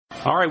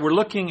All right, we're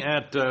looking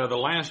at the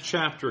last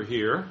chapter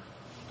here,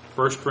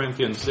 1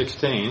 Corinthians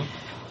 16.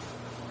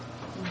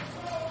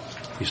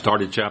 We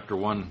started chapter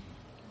 1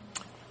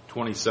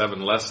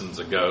 27 lessons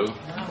ago.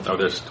 Oh,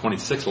 there's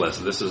 26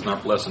 lessons. This is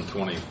not lesson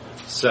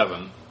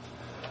 27.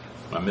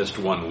 I missed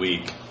 1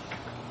 week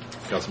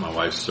because of my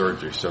wife's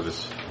surgery, so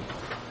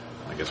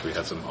I guess we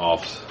had some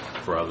offs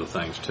for other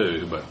things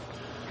too, but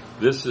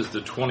this is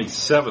the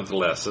 27th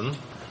lesson,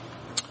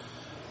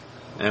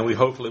 and we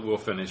hopefully will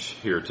finish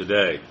here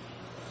today.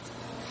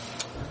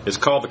 It's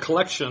called The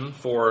Collection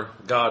for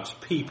God's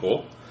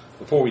People.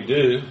 Before we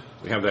do,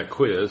 we have that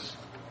quiz.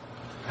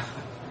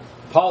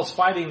 Paul's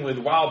fighting with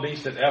wild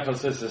beasts at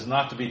Ephesus is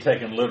not to be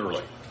taken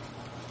literally.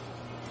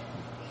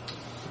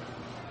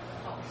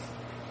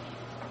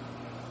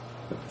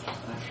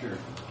 Not sure.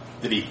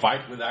 Did he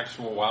fight with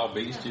actual wild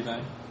beasts, do you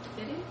think?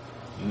 Did he?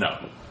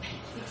 No.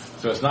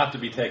 So it's not to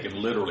be taken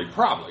literally,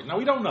 probably. No,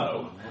 we don't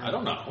know. I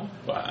don't know.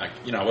 But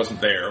I wasn't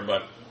there,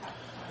 but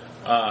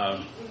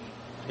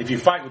if you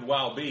fight with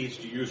wild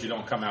beasts, you usually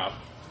don't come out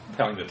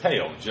telling the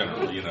tale,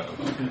 generally,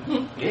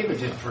 David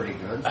did pretty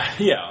good.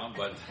 Yeah,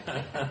 but,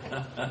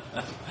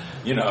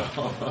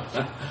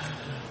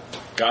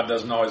 God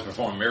doesn't always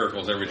perform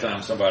miracles every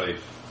time somebody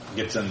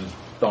gets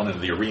thrown into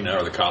the arena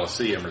or the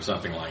Colosseum or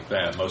something like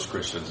that. Most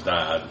Christians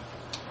died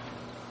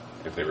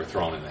if they were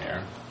thrown in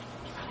there.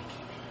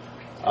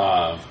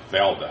 They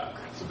all died,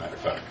 as a matter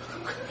of fact.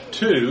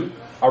 2,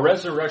 our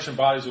resurrection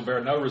bodies will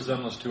bear no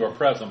resemblance to our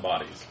present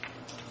bodies.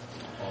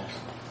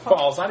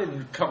 False. I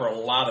didn't cover a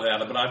lot of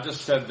that, but I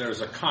just said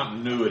there's a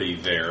continuity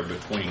there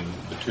between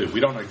the two. We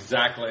don't know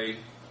exactly,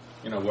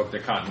 what the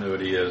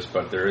continuity is,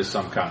 but there is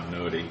some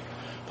continuity.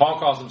 Paul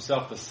calls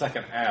himself the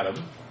second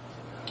Adam.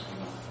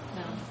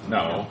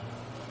 No.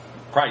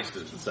 Christ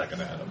is the second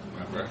Adam,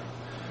 remember?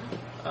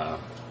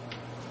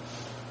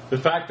 The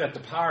fact that the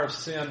power of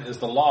sin is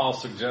the law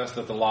suggests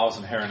that the law is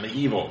inherently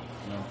evil.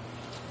 No.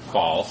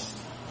 False.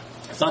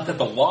 It's not that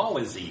the law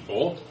is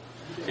evil.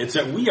 It's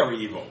that we are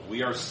evil.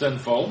 We are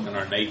sinful in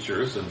our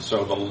natures, and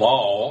so the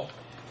law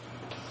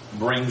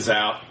points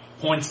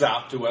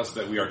out to us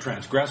that we are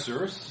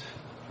transgressors.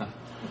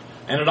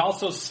 And it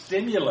also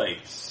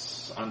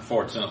stimulates,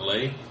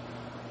 unfortunately,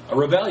 a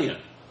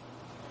rebellion.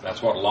 That's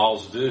what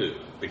laws do,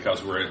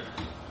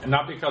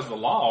 not because of the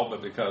law,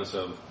 but because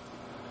of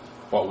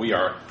what we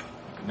are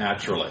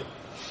naturally.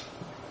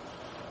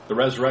 The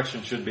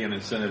resurrection should be an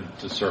incentive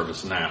to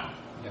service now.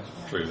 Yes.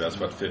 True, that's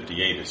what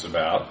 58 is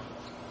about.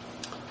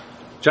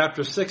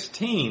 Chapter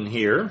 16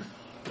 here,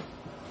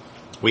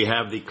 we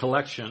have the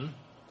collection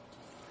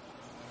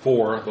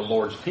for the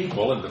Lord's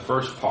people in the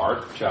first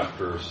part,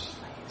 chapters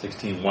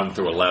 16, 1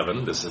 through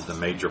 11. This is the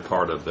major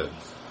part of the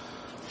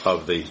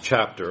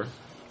chapter.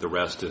 The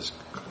rest is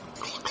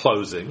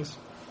closings.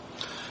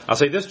 I'll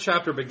say this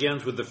chapter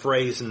begins with the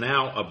phrase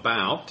 "now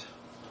about,"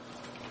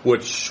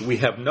 which we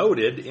have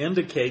noted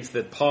indicates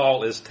that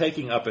Paul is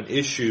taking up an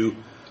issue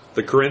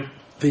the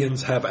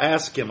Corinthians have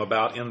asked him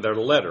about in their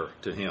letter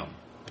to him.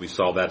 We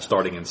saw that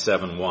starting in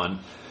 7:1.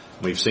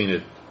 We've seen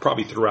it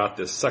probably throughout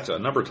this section a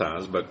number of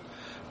times, but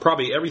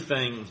probably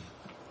everything,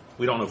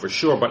 we don't know for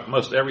sure, but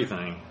most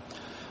everything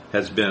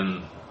has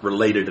been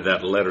related to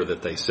that letter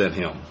that they sent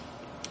him.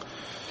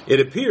 It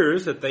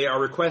appears that they are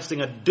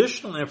requesting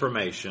additional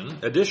information,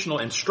 additional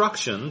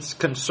instructions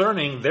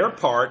concerning their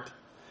part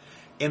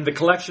in the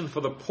collection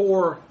for the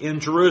poor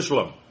in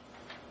Jerusalem,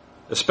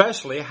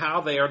 especially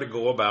how they are to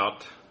go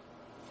about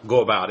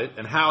it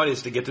and how it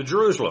is to get to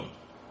Jerusalem.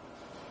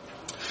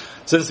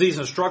 Since these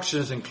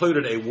instructions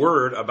included a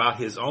word about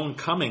his own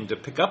coming to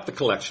pick up the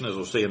collection, as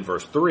we'll see in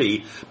verse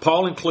 3,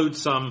 Paul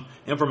includes some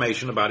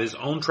information about his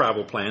own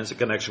travel plans in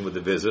connection with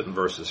the visit in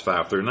verses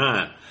 5 through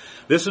 9.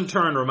 This in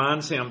turn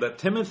reminds him that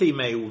Timothy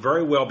may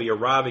very well be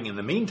arriving in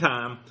the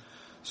meantime,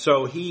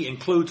 so he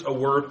includes a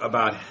word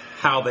about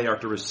how they are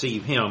to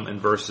receive him in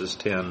verses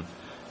 10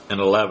 and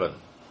 11.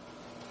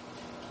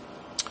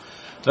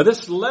 Now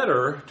this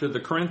letter to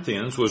the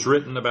Corinthians was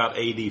written about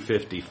AD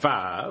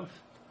 55,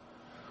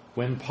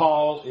 when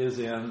Paul is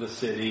in the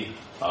city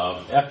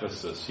of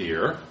Ephesus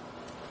here.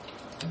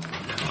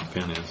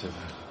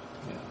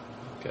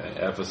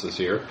 Ephesus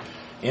here.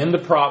 In the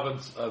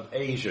province of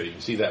Asia. You can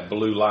see that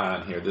blue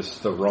line here. This is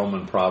the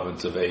Roman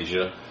province of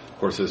Asia. Of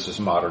course, this is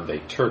modern-day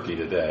Turkey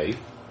today.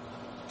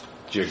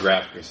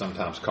 Geographically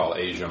sometimes called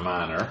Asia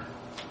Minor.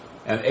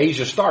 And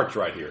Asia starts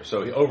right here.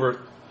 So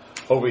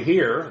over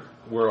here,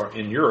 we're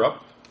in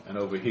Europe. And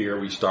over here,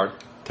 we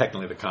start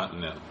technically the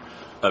continent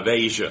of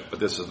Asia, but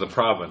this is the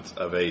province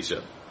of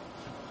Asia.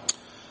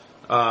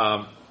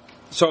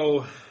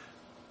 So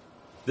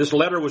this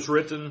letter was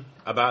written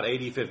about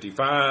AD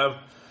 55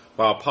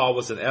 while Paul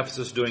was in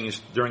Ephesus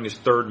during his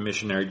third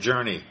missionary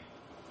journey.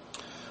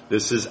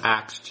 This is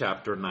Acts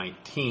chapter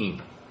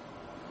 19.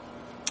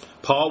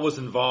 Paul was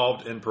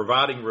involved in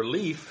providing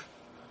relief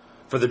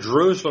for the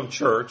Jerusalem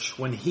church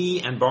when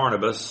he and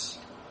Barnabas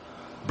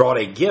brought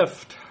a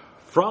gift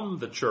from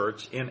the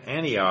church in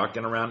Antioch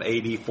in around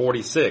AD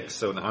 46.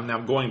 So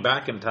I'm going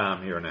back in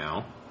time here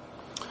now.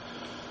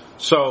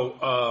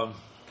 So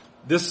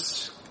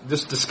this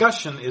this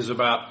discussion is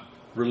about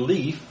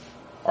relief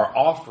or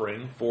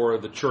offering for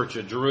the church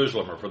at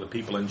Jerusalem or for the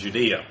people in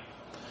Judea.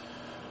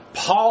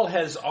 Paul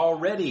has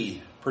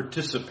already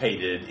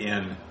participated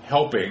in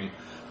helping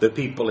the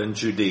people in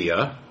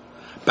Judea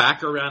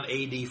back around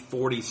AD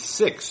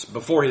 46,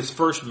 before his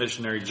first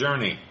missionary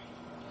journey.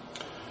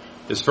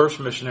 His first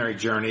missionary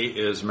journey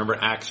is, remember,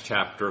 Acts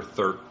chapter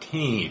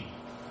 13,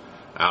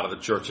 out of the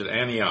church at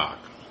Antioch.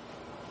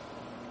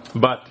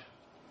 But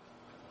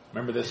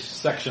remember this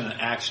section in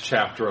Acts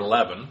chapter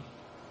 11.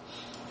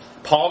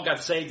 Paul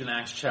got saved in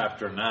Acts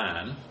chapter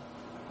 9.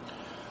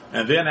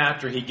 And then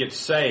after he gets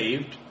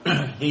saved,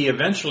 he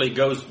eventually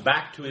goes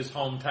back to his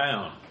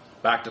hometown,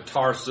 back to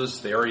Tarsus,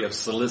 the area of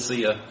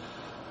Cilicia,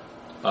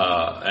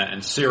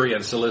 and Syria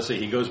and Cilicia.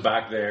 He goes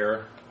back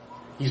there.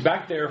 He's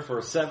back there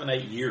for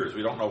 7-8 years.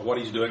 We don't know what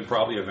he's doing,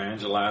 probably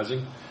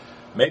evangelizing.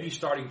 Maybe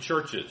starting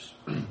churches,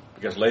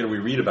 because later we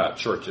read about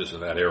churches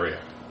in that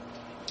area.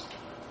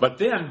 But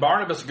then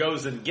Barnabas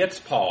goes and gets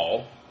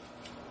Paul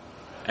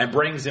and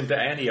brings him to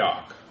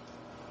Antioch.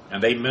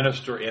 And they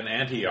minister in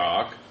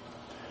Antioch.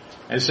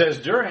 And it says,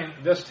 during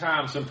this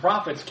time, some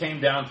prophets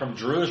came down from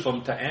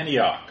Jerusalem to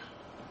Antioch.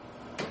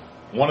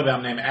 One of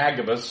them, named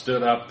Agabus,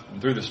 stood up and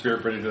through the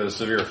Spirit predicted a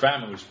severe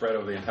famine which spread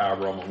over the entire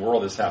Roman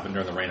world. This happened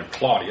during the reign of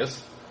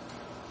Claudius.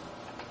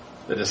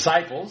 The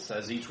disciples,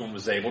 as each one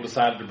was able,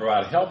 decided to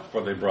provide help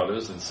for their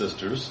brothers and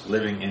sisters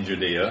living in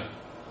Judea.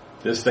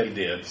 This they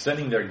did,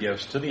 sending their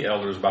gifts to the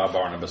elders by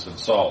Barnabas and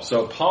Saul.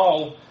 So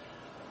Paul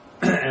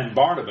and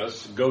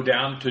Barnabas go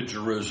down to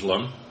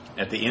Jerusalem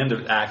at the end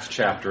of Acts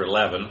chapter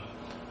 11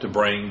 to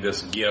bring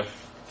this gift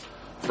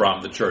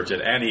from the church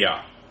at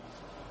Antioch.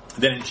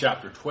 Then in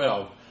chapter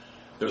 12,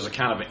 there's a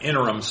kind of an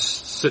interim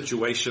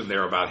situation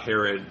there about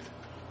Herod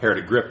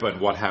Agrippa and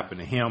what happened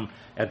to him.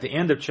 At the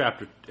end of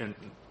chapter, and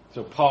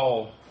so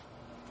Paul,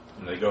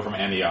 and they go from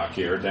Antioch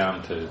here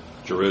down to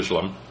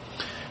Jerusalem.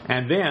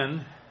 And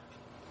then,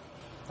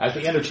 at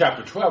the end of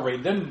chapter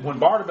 12, then when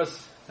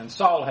Barnabas and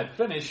Saul had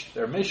finished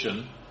their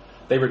mission,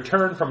 they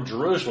returned from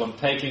Jerusalem,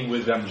 taking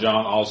with them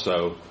John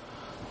also,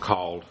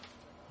 called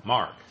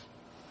Mark.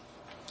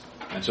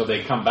 And so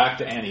they come back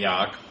to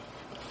Antioch,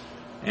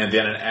 and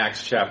then in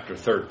Acts chapter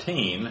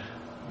 13,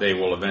 they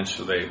will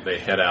eventually, they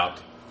head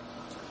out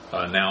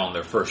now on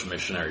their first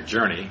missionary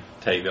journey.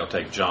 They'll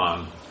take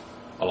John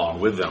along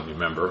with them,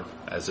 remember,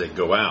 as they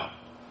go out.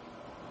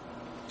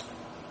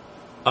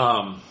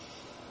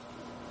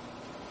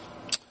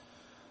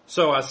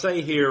 So I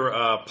say here,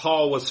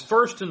 Paul was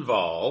first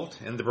involved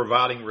in the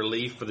providing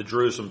relief for the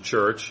Jerusalem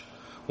church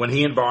when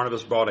he and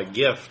Barnabas brought a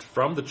gift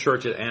from the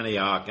church at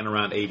Antioch in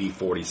around AD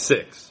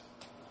 46.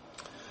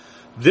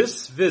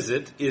 This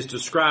visit is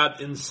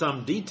described in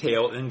some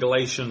detail in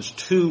Galatians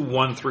 2,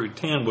 1 through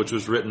 10, which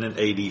was written in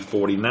AD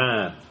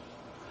 49.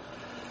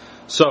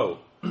 So,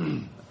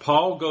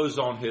 Paul goes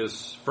on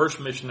his first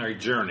missionary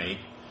journey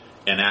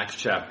in Acts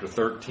chapter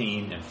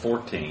 13 and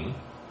 14.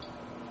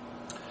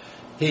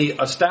 He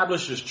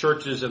establishes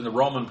churches in the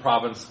Roman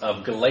province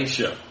of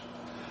Galatia.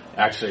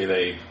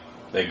 Actually,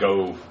 they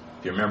go,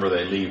 if you remember,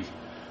 they leave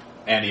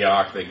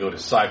Antioch, they go to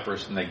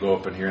Cyprus, and they go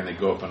up in here, and they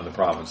go up into the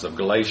province of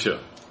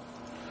Galatia.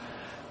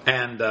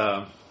 And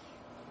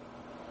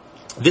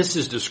this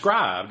is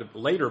described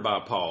later by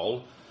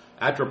Paul.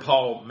 After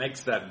Paul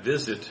makes that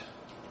visit,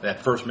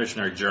 that first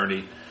missionary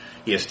journey,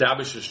 he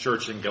establishes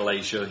church in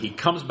Galatia. He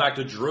comes back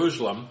to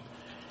Jerusalem,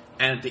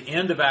 and at the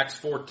end of Acts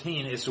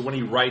 14 is when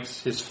he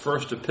writes his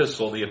first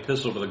epistle, the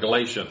epistle to the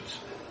Galatians.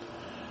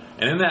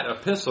 And in that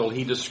epistle,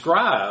 he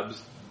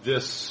describes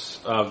this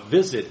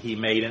visit he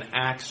made in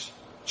Acts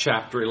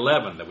chapter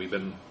 11 that we've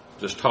been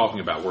just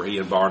talking about, where he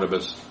and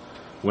Barnabas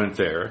went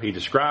there. He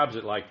describes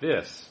it like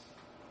this.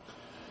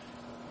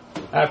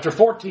 After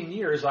 14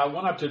 years, I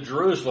went up to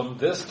Jerusalem,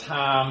 this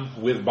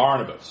time with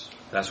Barnabas.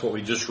 That's what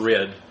we just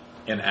read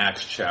in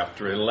Acts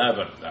chapter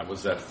 11. That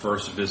was that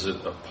first visit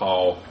of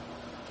Paul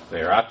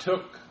there. I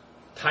took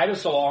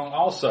Titus along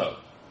also.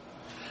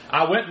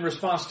 I went in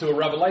response to a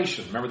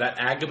revelation. Remember that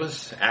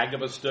Agabus?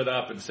 Agabus stood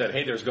up and said,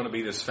 hey, there's going to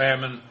be this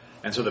famine.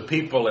 And so the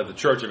people at the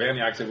church of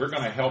Antioch said, we're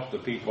going to help the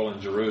people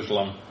in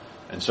Jerusalem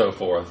and so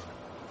forth.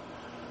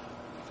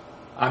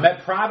 I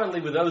met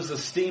privately with those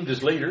esteemed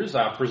as leaders.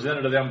 I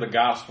presented to them the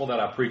gospel that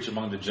I preach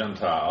among the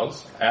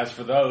Gentiles. As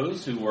for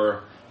those who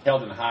were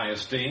held in high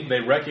esteem,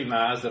 they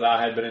recognized that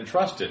I had been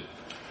entrusted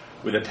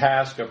with the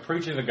task of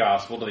preaching the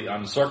gospel to the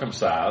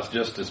uncircumcised,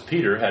 just as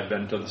Peter had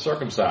been to the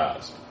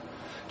circumcised.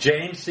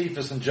 James,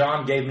 Cephas, and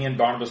John gave me and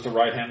Barnabas the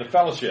right hand of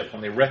fellowship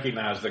when they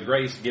recognized the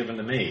grace given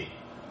to me.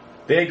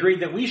 They agreed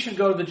that we should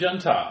go to the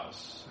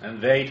Gentiles,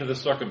 and they to the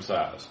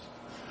circumcised.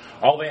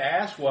 All they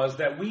asked was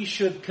that we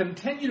should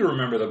continue to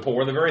remember the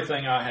poor, the very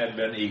thing I had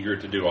been eager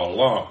to do all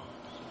along.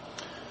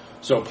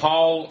 So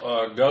Paul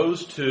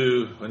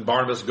and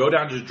Barnabas go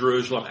down to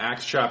Jerusalem,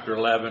 Acts chapter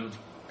 11,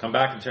 come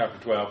back in chapter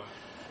 12,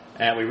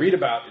 and we read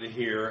about it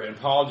here, and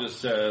Paul just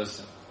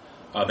says,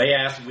 they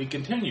asked and we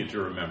continue to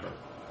remember.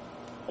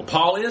 Well,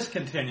 Paul is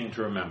continuing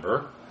to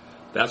remember.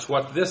 That's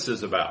what this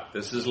is about.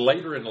 This is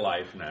later in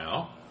life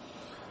now.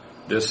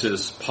 This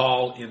is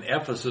Paul in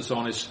Ephesus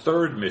on his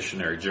third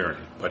missionary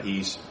journey, but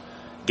he's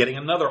getting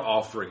another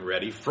offering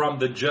ready from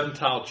the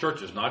Gentile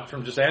churches, not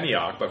from just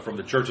Antioch, but from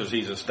the churches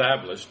he's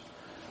established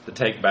to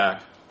take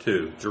back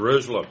to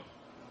Jerusalem.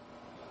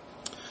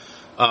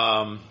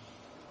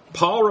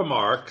 Paul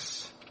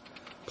remarks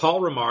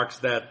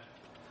that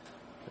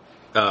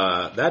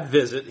in that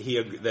visit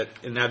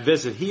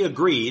he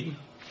agreed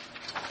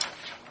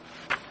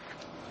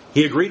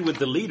with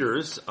the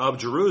leaders of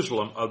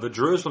Jerusalem, of the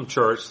Jerusalem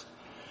church,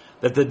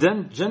 that the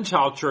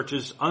Gentile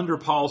churches under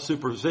Paul's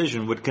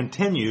supervision would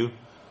continue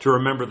to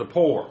remember the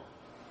poor.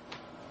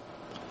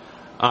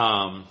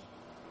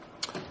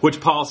 Which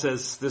Paul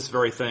says, this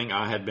very thing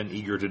I had been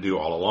eager to do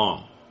all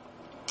along.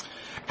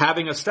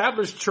 Having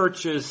established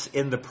churches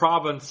in the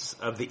province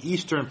of the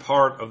eastern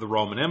part of the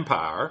Roman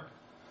Empire,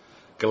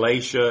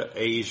 Galatia,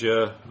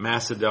 Asia,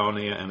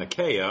 Macedonia, and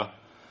Achaia,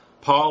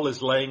 Paul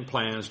is laying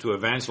plans to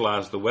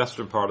evangelize the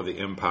western part of the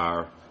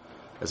empire,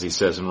 as he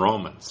says in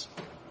Romans.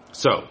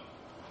 So,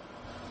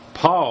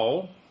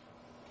 Paul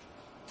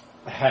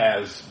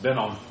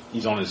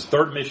he's on his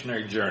third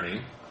missionary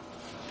journey.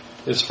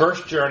 His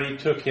first journey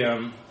took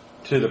him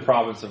to the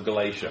province of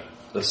Galatia,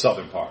 the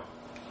southern part.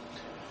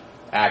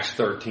 Acts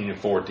 13 and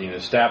 14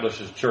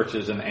 establishes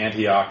churches in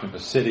Antioch and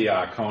Pisidia,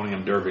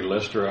 Iconium, Derbe,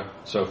 Lystra,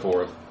 so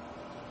forth.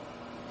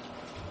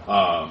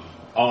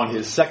 On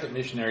his second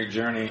missionary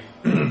journey,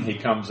 he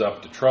comes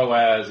up to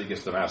Troas. He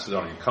gets the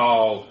Macedonian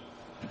call.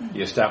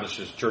 He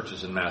establishes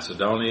churches in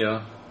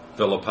Macedonia,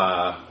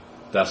 Philippi,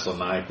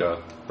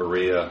 Thessalonica,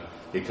 Berea.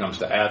 He comes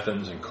to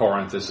Athens and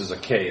Corinth. This is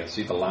Achaia.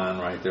 See the line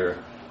right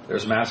there?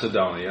 There's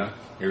Macedonia.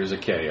 Here's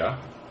Achaia.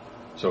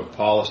 So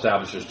Paul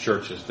establishes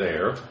churches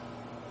there.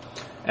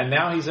 And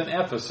now he's in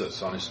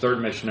Ephesus. On his third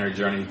missionary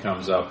journey, he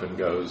comes up and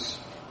goes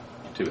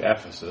to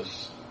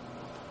Ephesus.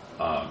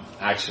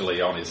 Actually,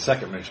 on his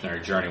second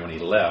missionary journey, when he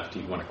left,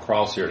 he went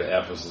across here to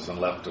Ephesus and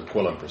left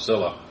Aquila and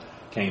Priscilla,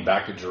 came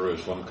back to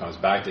Jerusalem, comes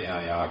back to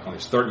Antioch. On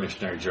his third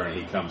missionary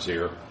journey, he comes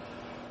here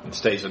and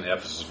stays in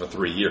Ephesus for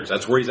 3 years.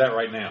 That's where he's at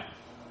right now.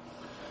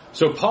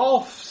 So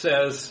Paul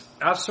says,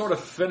 I've sort of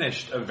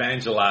finished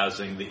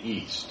evangelizing the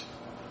East.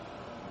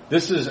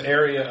 This is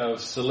area of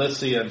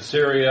Cilicia and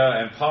Syria,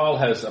 and Paul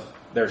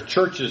there's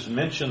churches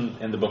mentioned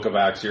in the book of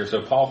Acts here,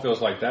 so Paul feels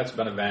like that's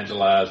been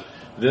evangelized.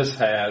 This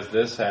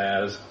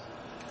has.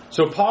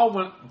 So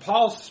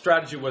Paul's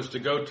strategy was to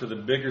go to the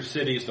bigger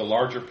cities, the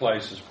larger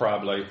places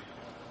probably,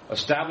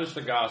 establish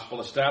the gospel,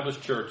 establish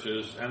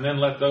churches, and then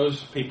let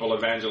those people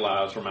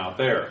evangelize from out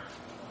there.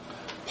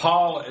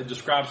 Paul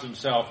describes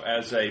himself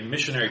as a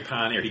missionary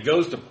pioneer. He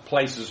goes to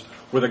places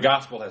where the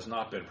gospel has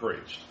not been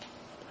preached.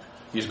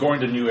 He's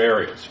going to new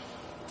areas.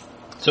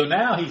 So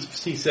now he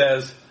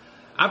says,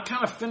 I've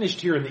kind of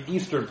finished here in the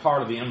eastern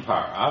part of the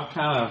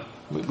empire.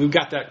 We've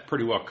got that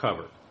pretty well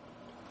covered.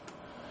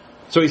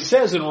 So he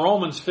says in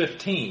Romans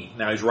 15,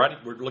 now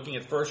we're looking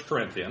at 1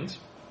 Corinthians.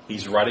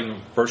 He's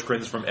writing 1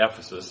 Corinthians from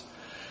Ephesus.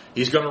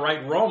 He's going to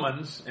write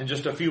Romans in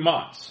just a few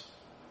months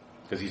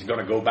because he's going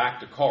to go back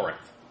to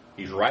Corinth.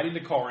 He's writing to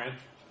Corinth,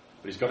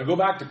 but he's going to go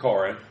back to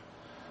Corinth,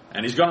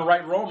 and he's going to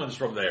write Romans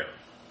from there.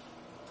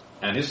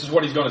 And this is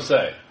what he's going to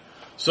say.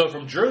 So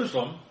from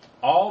Jerusalem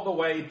all the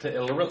way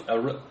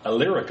to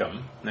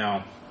Illyricum.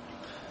 Now,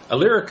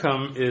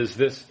 Illyricum is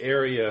this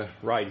area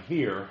right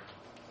here.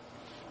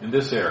 In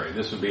this area,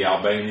 this would be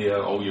Albania,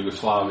 old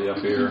Yugoslavia up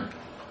here.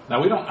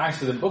 Now,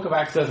 the book of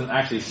Acts doesn't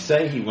actually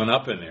say he went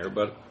up in there,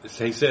 but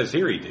he says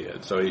here he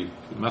did. So he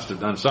must have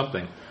done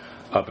something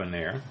up in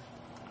there.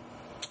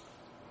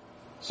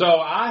 So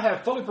I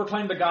have fully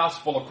proclaimed the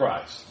gospel of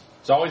Christ.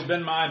 It's always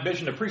been my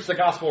ambition to preach the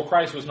gospel of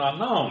Christ was not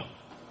known.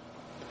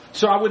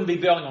 So I wouldn't be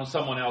building on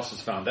someone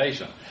else's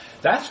foundation.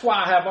 That's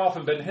why I have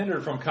often been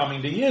hindered from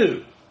coming to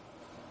you.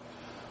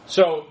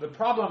 So the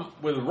problem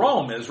with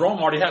Rome is Rome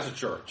already has a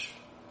church.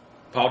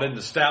 Paul didn't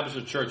establish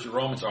a church at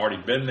Rome. It's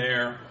already been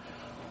there.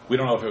 We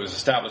don't know if it was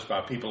established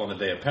by people on the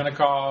day of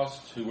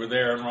Pentecost who were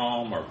there in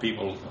Rome or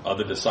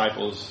other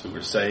disciples who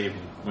were saved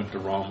and went to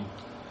Rome.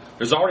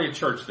 There's already a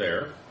church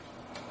there.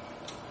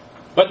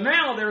 But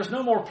now there is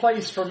no more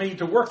place for me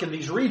to work in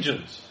these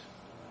regions.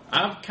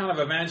 I've kind of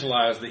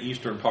evangelized the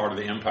eastern part of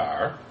the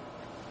empire.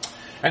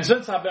 And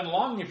since I've been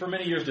longing for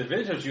many years to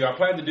visit you, I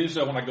plan to do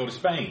so when I go to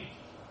Spain.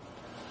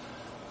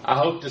 I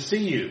hope to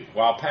see you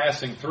while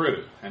passing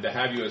through and to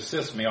have you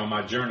assist me on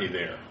my journey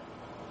there.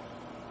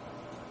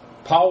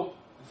 Paul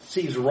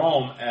sees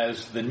Rome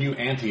as the new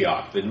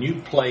Antioch, the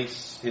new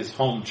place, his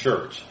home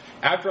church,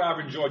 after I've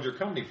enjoyed your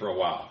company for a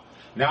while.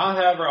 Now,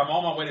 however, I'm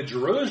on my way to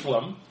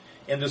Jerusalem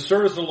in the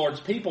service of the Lord's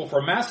people.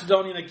 For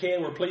Macedonia and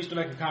Achaia were pleased to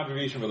make a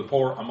contribution for the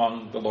poor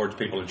among the Lord's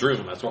people of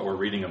Jerusalem. That's what we're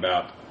reading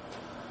about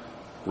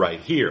right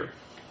here.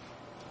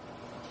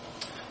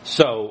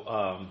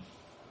 So,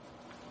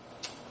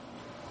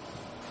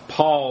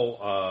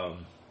 Paul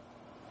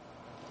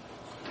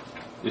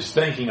is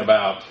thinking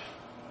about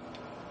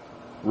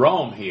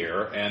Rome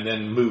here and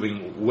then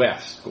moving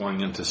west,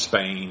 going into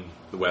Spain,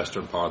 the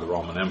western part of the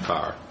Roman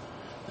Empire,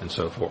 and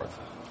so forth.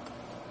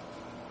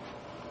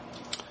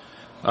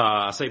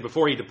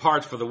 Before he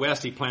departs for the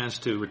west, he plans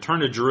to return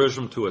to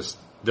Jerusalem to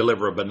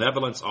deliver a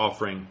benevolence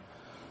offering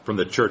from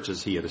the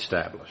churches he had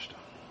established.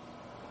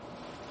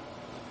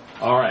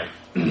 All right,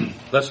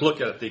 let's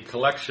look at the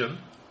collection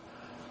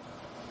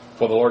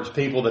for the Lord's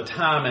people, the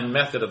time and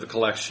method of the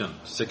collection,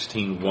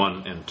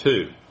 16:1 and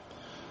 2.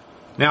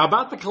 Now,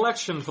 about the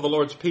collection for the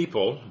Lord's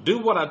people, do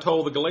what I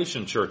told the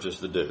Galatian churches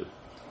to do.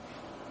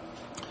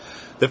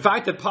 The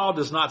fact that Paul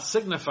does not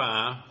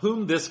signify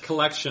whom this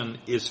collection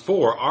is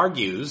for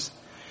argues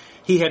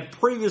he had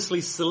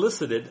previously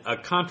solicited a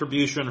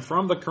contribution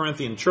from the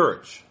Corinthian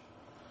church.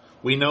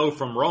 We know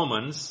from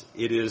Romans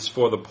it is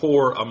for the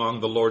poor among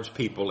the Lord's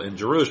people in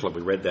Jerusalem.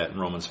 We read that in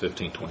Romans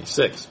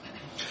 15:26.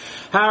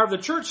 However,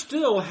 the church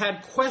still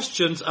had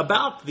questions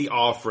about the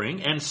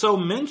offering and so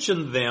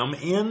mentioned them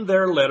in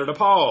their letter to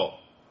Paul.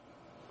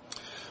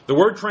 The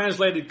word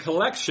translated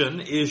collection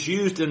is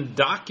used in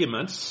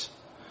documents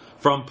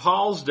from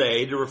Paul's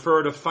day to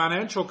refer to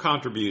financial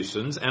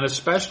contributions and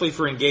especially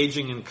for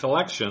engaging in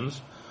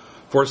collections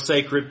for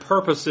sacred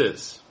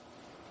purposes.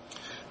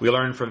 We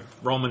learn from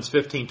Romans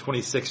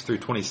 15:26 through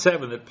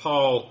 27 that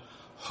Paul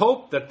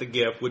hoped that the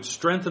gift would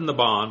strengthen the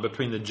bond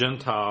between the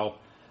Gentile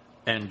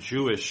and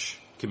Jewish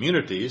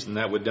communities, and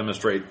that would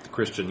demonstrate the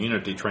Christian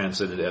unity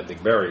transcended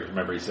ethnic barriers.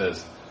 Remember, he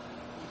says,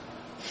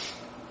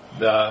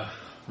 the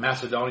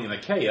Macedonian and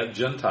Achaia,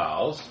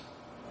 Gentiles,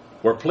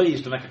 were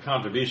pleased to make a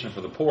contribution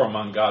for the poor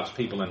among God's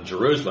people in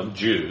Jerusalem,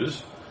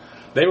 Jews.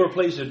 They were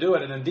pleased to do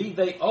it, and indeed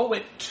they owe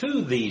it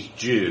to these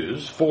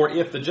Jews, for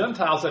if the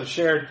Gentiles have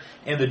shared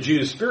in the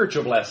Jews'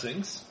 spiritual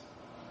blessings,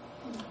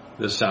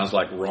 this sounds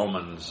like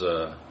Romans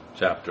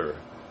chapter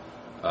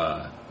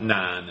 9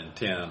 and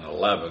 10 and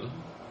 11,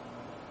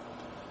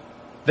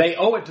 they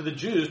owe it to the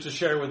Jews to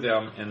share with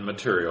them in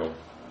material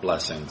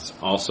blessings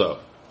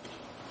also.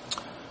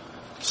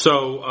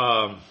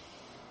 So,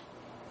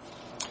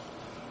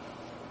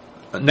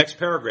 next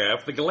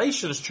paragraph, the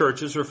Galatians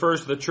churches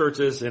refers to the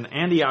churches in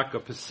Antioch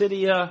of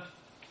Pisidia,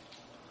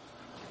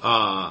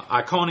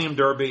 Iconium,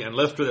 Derbe, and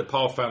Lystra that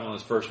Paul found on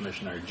his first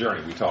missionary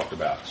journey we talked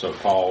about. So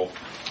Paul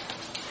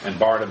and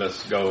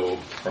Barnabas go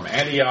from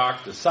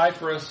Antioch to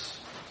Cyprus,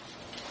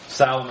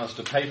 Salamis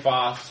to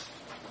Paphos,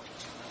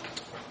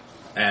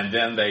 and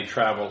then they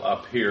travel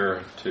up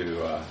here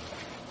to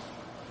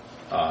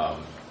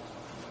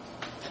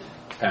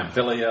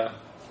Pamphylia,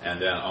 and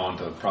then on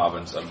to the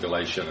province of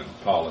Galatia, and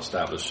Paul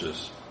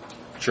establishes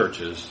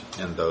churches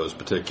in those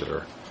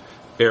particular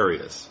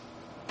areas.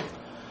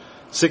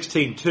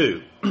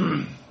 16:2.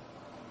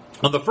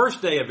 On the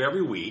first day of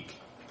every week,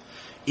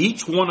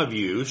 each one of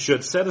you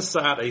should set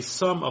aside a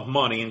sum of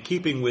money in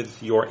keeping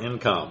with your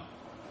income,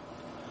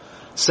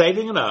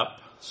 saving it up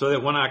so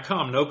that when I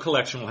come, no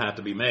collection will have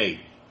to be made.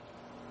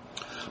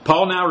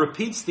 Paul now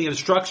repeats the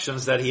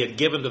instructions that he had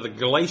given to the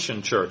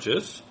Galatian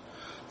churches.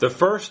 The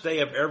first day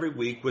of every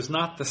week was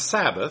not the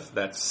Sabbath,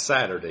 that's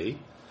Saturday,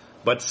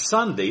 but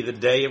Sunday, the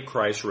day of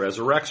Christ's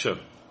resurrection.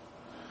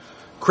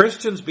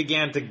 Christians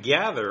began to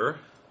gather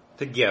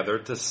together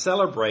to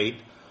celebrate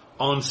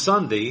on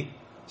Sunday,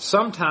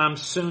 sometime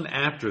soon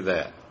after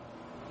that.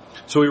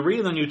 So we read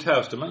in the New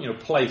Testament,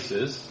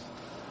 places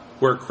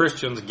where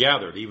Christians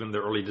gathered, even the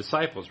early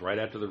disciples, right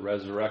after the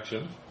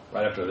resurrection,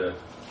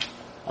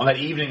 on that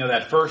evening of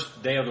that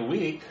first day of the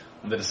week,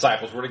 when the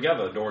disciples were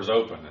together, the doors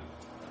opened, and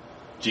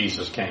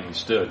Jesus came and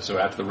stood. So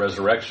after the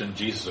resurrection,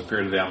 Jesus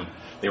appeared to them.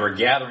 They were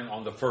gathering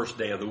on the first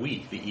day of the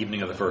week, the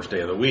evening of the first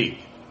day of the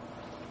week.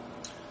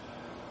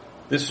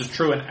 This is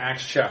true in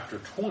Acts chapter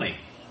 20.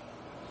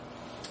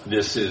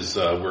 This is,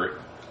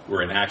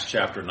 we're in Acts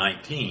chapter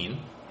 19.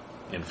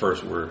 That's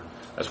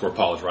where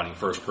Paul is writing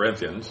 1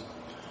 Corinthians.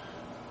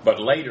 But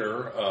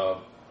later,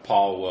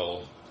 Paul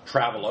will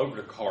travel over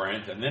to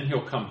Corinth, and then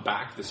he'll come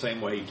back the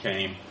same way he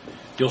came.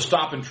 He'll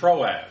stop in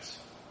Troas.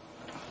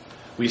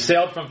 We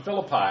sailed from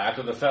Philippi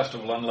after the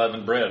festival of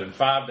unleavened bread, and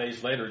 5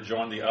 days later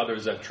joined the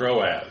others at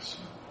Troas,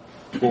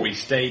 where we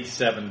stayed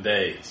 7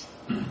 days.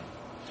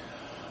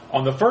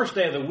 On the first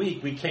day of the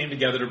week, we came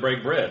together to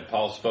break bread.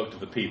 Paul spoke to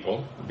the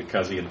people,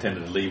 because he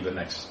intended to leave the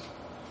next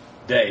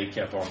day,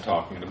 kept on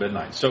talking to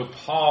midnight. So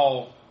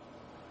Paul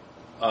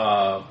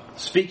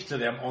speaks to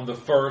them on the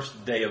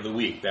first day of the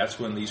week. That's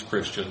when these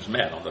Christians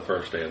met, on the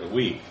first day of the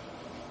week.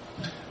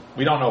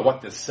 We don't know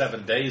what this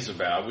 7 days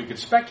about. We could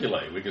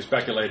speculate. We could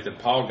speculate that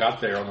Paul got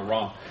there on the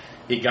wrong.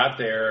 He got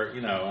there,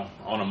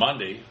 on a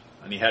Monday,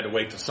 and he had to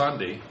wait till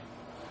Sunday.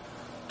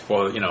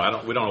 We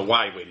don't know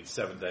why he waited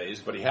 7 days,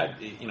 but he had,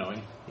 he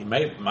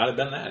might have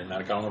done that. He might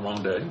have gone on the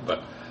wrong day.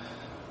 But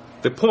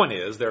the point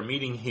is, they're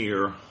meeting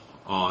here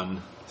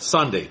on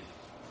Sunday.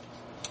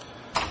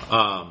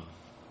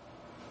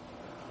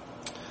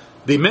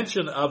 The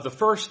mention of the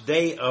first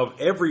day of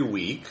every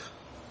week,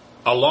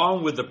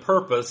 along with the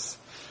purpose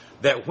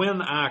that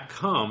when I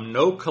come,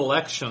 no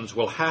collections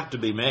will have to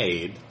be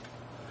made,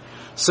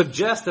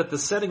 suggests that the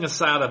setting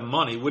aside of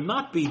money would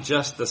not be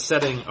just the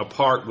setting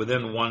apart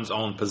within one's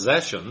own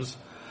possessions,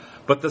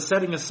 but the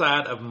setting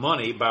aside of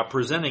money by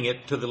presenting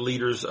it to the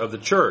leaders of the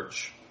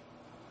church.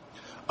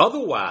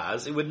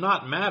 Otherwise, it would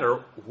not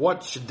matter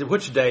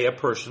which day a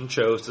person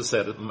chose to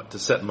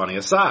set money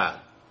aside.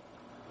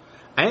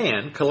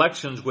 And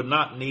collections would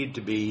not need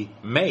to be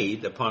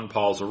made upon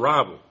Paul's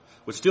arrival,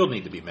 would still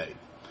need to be made.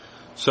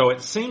 So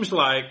it seems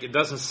like, it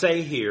doesn't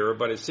say here,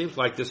 but it seems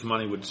like this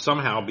money would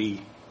somehow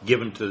be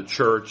given to the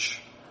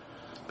church,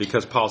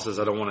 because Paul says,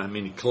 I don't want to have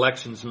any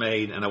collections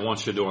made, and I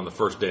want you to do it on the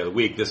first day of the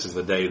week. This is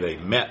the day they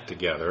met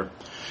together.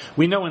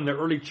 We know in the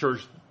early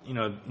church,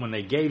 when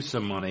they gave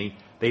some money,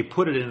 they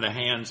put it in the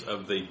hands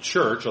of the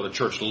church or the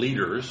church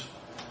leaders.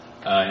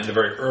 In the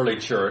very early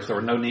church, there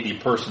were no needy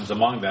persons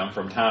among them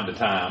from time to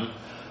time.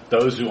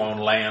 Those who owned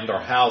land or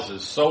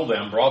houses sold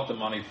them, brought the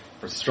money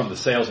from the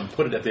sales and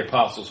put it at the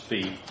apostles'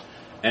 feet,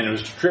 and it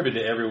was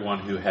distributed to everyone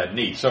who had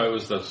need. So it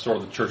was the sort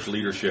of the church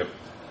leadership.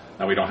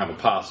 Now we don't have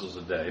apostles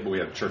today, but we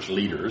have church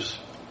leaders.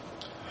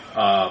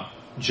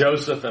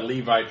 Joseph, a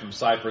Levite from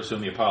Cyprus,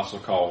 whom the apostle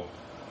called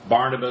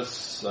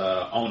Barnabas,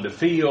 owned a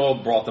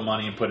field, brought the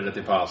money and put it at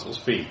the apostles'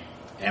 feet.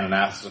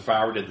 Ananias and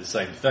Sapphira did the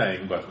same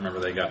thing, but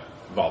remember they got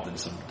involved in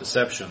some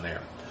deception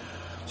there.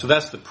 So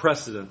that's the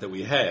precedent that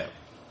we have.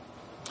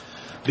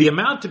 The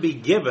amount to be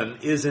given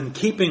is in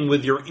keeping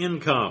with your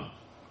income.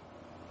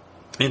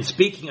 In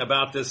speaking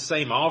about this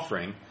same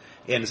offering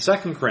in 2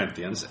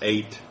 Corinthians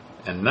 8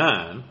 and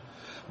 9,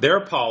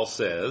 there Paul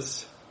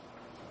says,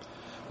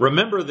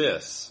 remember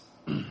this,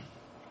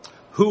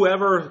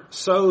 whoever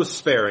sows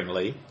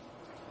sparingly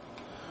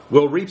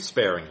will reap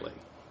sparingly,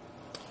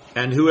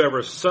 and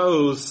whoever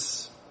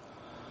sows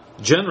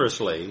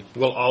generously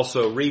will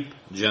also reap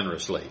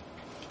generously.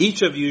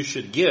 Each of you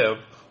should give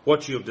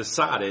what you have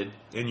decided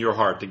in your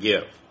heart to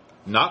give,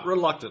 not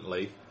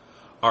reluctantly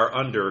or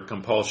under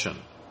compulsion,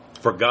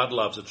 for God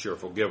loves a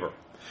cheerful giver.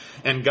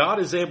 And God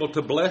is able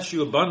to bless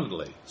you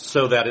abundantly,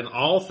 so that in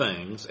all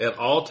things, at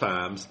all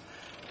times,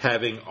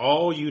 having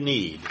all you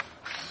need,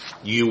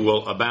 you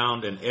will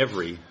abound in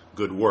every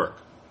good work.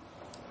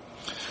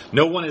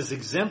 No one is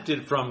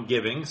exempted from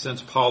giving,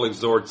 since Paul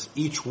exhorts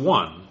each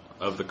one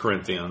of the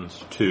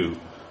Corinthians to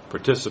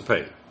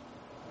participate.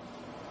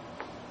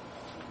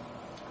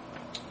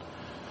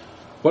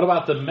 What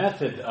about the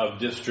method of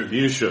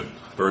distribution?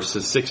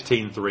 Verses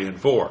 16, 3 and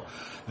 4.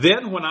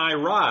 Then when I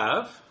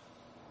arrive,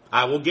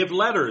 I will give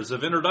letters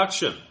of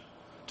introduction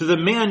to the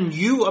men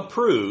you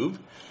approve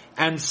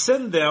and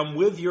send them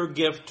with your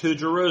gift to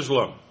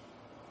Jerusalem.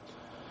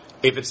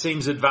 If it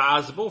seems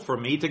advisable for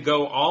me to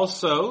go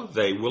also,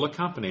 they will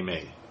accompany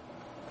me.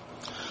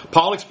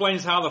 Paul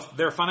explains how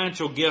their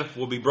financial gift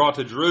will be brought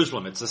to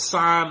Jerusalem. It's a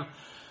sign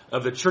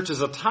of the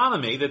church's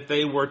autonomy that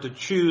they were to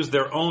choose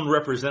their own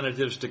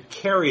representatives to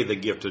carry the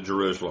gift to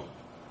Jerusalem.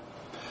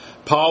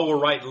 Paul will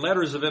write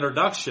letters of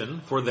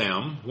introduction for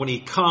them when he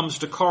comes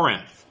to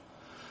Corinth.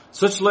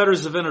 Such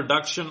letters of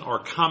introduction or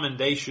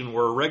commendation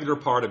were a regular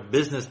part of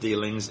business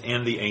dealings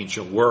in the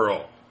ancient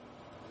world.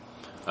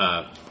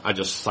 I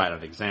just cite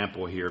an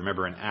example here.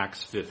 Remember in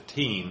Acts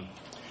 15,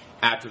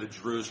 after the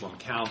Jerusalem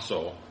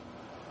Council,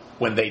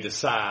 when they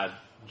decide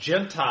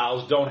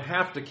Gentiles don't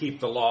have to keep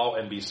the law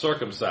and be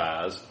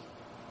circumcised,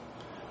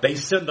 they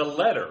send a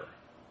letter,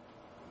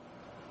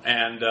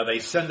 and they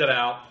send it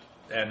out,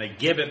 and they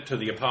give it to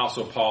the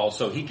Apostle Paul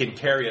so he can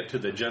carry it to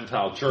the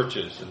Gentile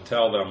churches and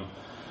tell them,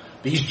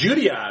 these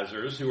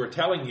Judaizers who are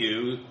telling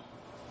you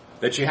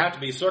that you have to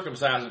be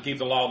circumcised and keep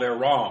the law, they're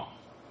wrong.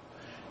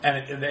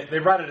 And they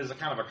write it as a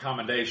kind of a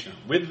commendation.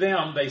 With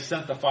them, they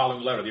sent the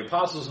following letter. The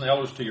apostles and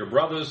elders to your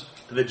brothers,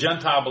 to the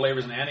Gentile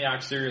believers in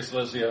Antioch, Syria,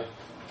 Cilicia.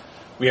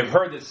 We have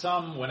heard that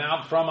some went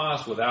out from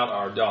us without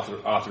our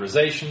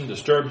authorization,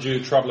 disturbed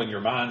you, troubling your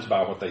minds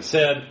by what they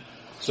said.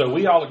 So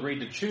we all agreed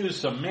to choose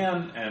some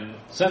men and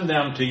send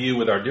them to you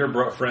with our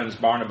dear friends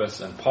Barnabas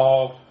and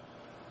Paul,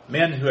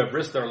 men who have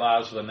risked their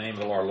lives for the name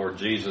of our Lord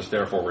Jesus.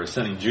 Therefore, we're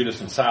sending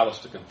Judas and Silas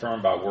to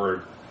confirm by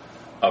word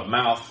of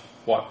mouth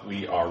what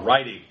we are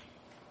writing.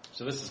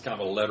 So this is kind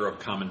of a letter of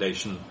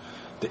commendation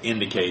to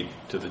indicate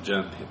to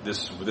the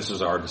this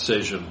is our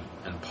decision,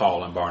 and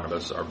Paul and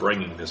Barnabas are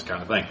bringing this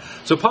kind of thing.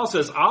 So Paul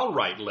says, I'll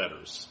write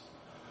letters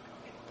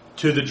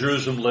to the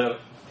Jerusalem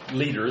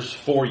leaders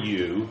for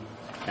you,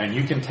 and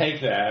you can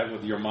take that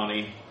with your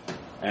money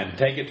and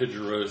take it to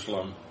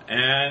Jerusalem,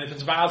 and if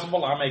it's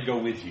advisable, I may go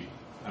with you.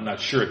 I'm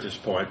not sure at this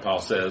point, Paul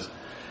says,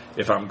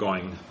 if I'm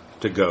going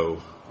to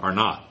go or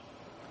not.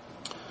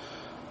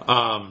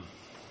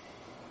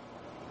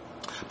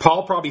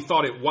 Paul probably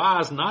thought it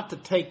wise not to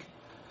take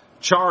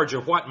charge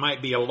of what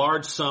might be a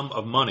large sum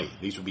of money.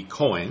 These would be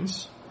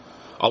coins.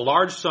 A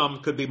large sum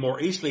could be more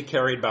easily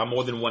carried by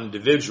more than one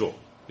individual.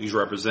 These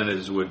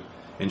representatives would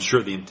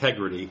ensure the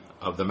integrity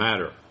of the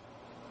matter.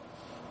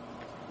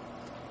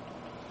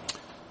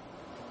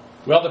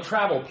 Well, the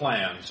travel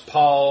plans,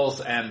 Paul's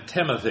and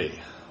Timothy,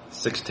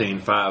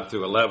 16:5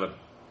 through 11.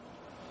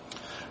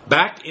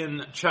 Back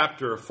in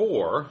chapter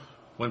 4,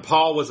 when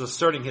Paul was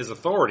asserting his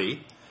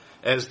authority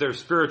as their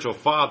spiritual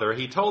father,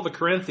 he told the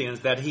Corinthians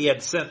that he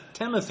had sent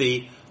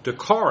Timothy to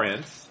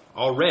Corinth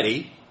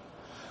already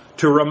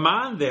to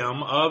remind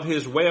them of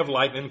his way of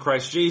life in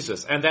Christ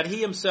Jesus, and that he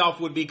himself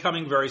would be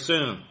coming very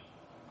soon.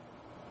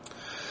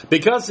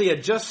 Because he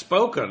had just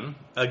spoken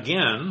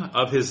again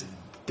of his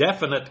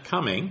definite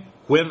coming,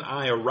 when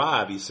I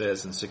arrive, he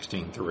says in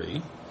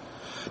 16:3,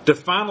 to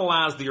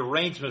finalize the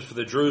arrangements for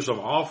the Jerusalem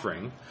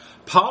offering,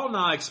 Paul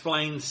now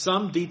explains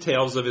some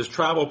details of his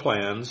travel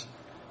plans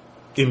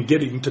in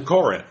getting to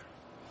Corinth.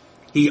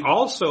 He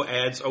also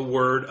adds a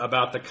word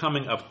about the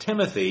coming of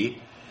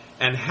Timothy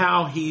and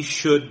how he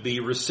should be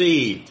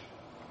received.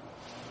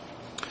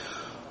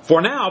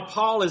 For now,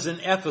 Paul is in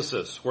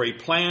Ephesus, where he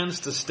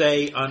plans to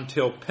stay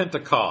until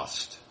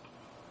Pentecost,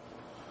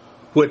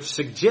 which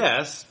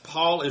suggests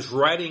Paul is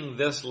writing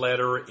this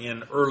letter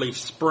in early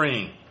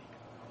spring.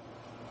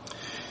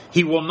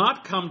 He will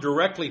not come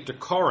directly to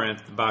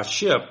Corinth by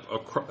ship.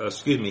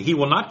 He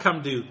will not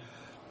come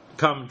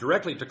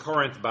directly to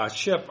Corinth by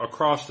ship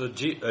across the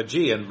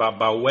Aegean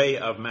by way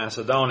of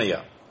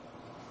Macedonia.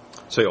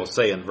 So he'll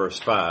say in verse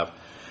 5,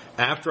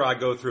 after I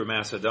go through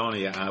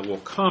Macedonia, I will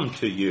come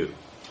to you.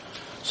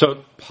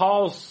 So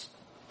Paul's,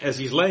 as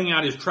he's laying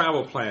out his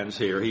travel plans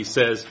here, he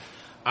says,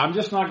 I'm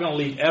just not going to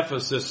leave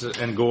Ephesus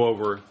and go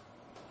over.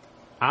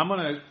 I'm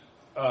going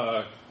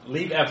to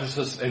leave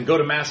Ephesus and go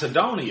to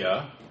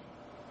Macedonia,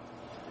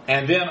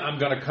 and then I'm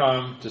going to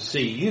come to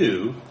see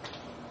you,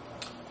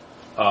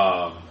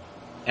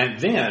 and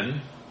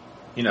then,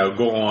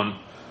 go on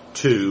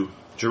to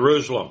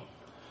Jerusalem.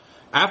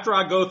 After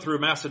I go through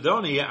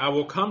Macedonia, I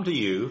will come to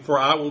you, for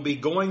I will be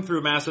going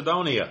through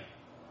Macedonia.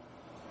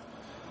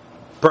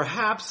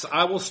 Perhaps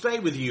I will stay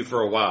with you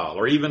for a while,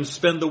 or even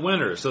spend the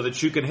winter, so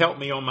that you can help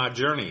me on my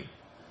journey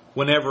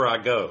whenever I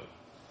go.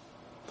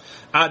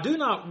 I do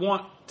not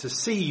want to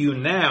see you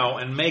now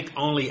and make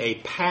only a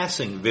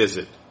passing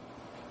visit.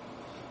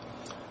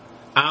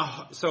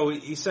 So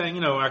he's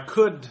saying, I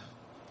could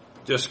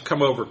just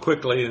come over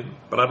quickly,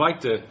 but I'd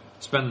like to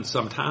spend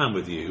some time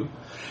with you.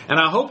 And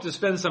I hope to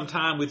spend some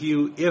time with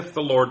you if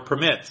the Lord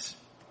permits.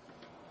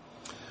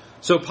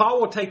 So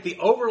Paul will take the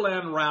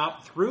overland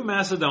route through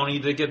Macedonia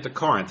to get to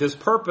Corinth. His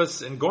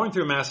purpose in going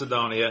through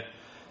Macedonia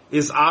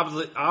is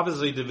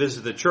obviously to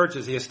visit the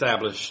churches he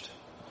established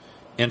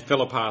in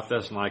Philippi,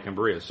 Thessalonica, and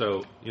Berea.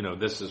 So,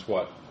 this is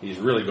what he's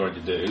really going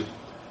to do.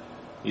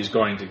 He's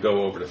going to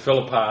go over to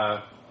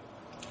Philippi,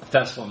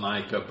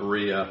 Thessalonica,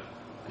 Berea,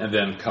 and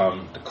then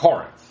come to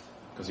Corinth,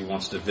 because he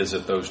wants to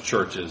visit those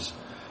churches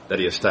that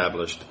he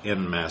established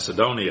in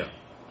Macedonia.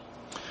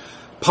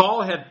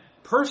 Paul had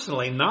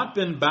personally not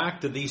been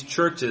back to these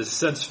churches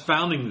since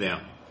founding them.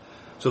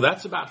 So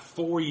that's about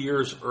 4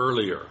 years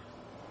earlier.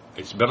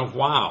 It's been a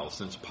while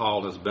since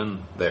Paul has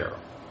been there.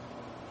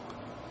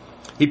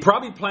 He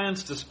probably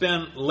plans to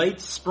spend late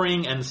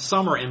spring and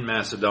summer in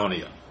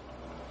Macedonia.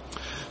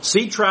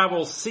 Sea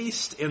travel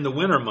ceased in the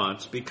winter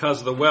months because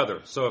of the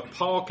weather. So if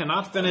Paul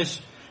cannot finish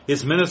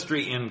his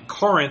ministry in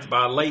Corinth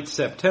by late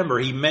September,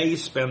 he may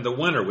spend the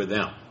winter with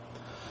them.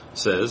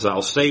 Says,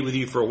 I'll stay with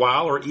you for a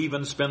while or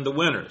even spend the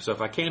winter. So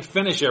if I can't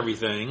finish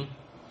everything,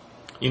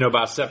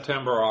 by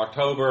September or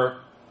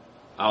October,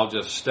 I'll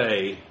just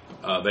stay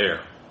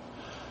there.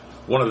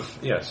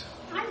 Yes?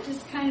 I'm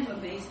just kind of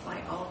amazed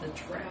by all the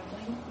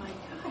traveling. My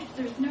gosh,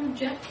 there's no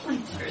jet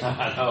planes.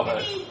 I know.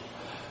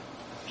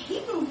 He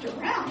moved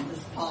around,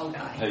 this Paul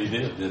guy. He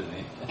did, didn't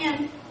he?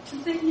 And to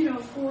think,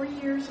 4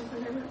 years or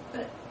whatever,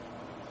 but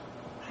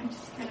I'm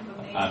just kind of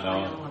amazed by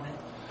all of it.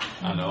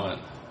 I know it.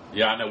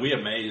 Yeah, I know. We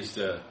amazed.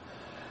 The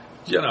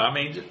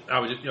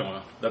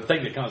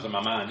thing that comes to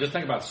my mind, just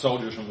think about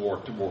soldiers from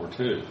World War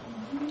II.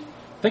 Mm-hmm.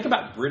 Think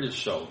about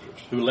British soldiers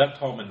who left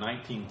home in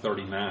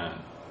 1939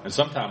 and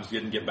sometimes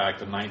didn't get back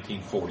to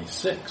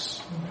 1946.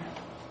 Mm-hmm.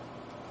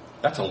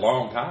 That's a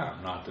long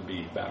time not to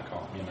be back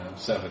home,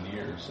 7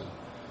 years. And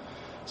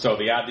so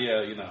the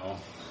idea,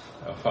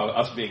 of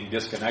us being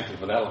disconnected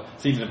for that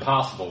seems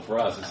impossible for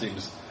us. It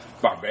seems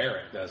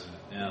barbaric, doesn't it?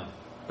 Yeah,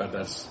 but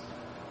that's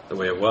the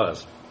way it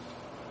was.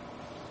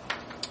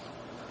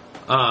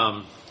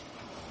 I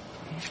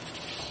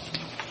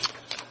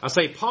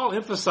say Paul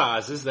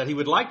emphasizes that he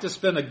would like to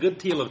spend a good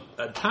deal of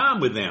time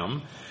with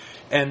them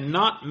and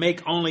not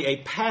make only a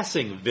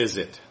passing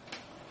visit.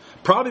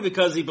 Probably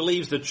because he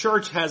believes the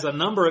church has a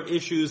number of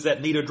issues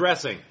that need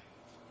addressing.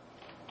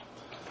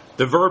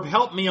 The verb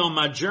help me on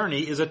my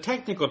journey is a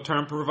technical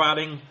term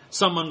providing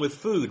someone with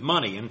food,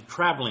 money, and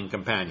traveling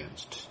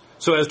companions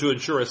so as to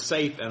ensure a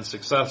safe and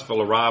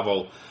successful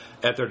arrival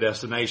at their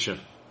destination.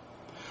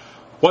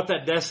 What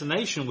that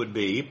destination would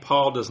be,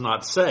 Paul does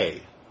not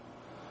say,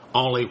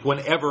 only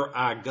whenever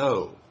I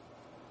go.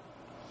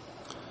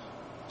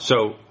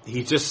 So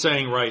he's just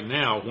saying right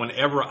now,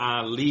 whenever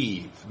I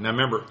leave. Now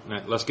remember,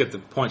 let's get the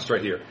point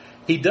straight here.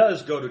 He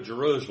does go to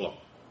Jerusalem,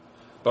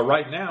 but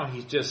right now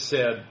he's just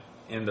said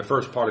in the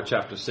first part of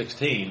chapter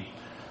 16,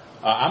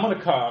 I'm going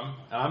to come,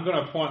 and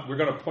you're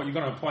going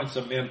to appoint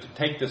some men to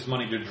take this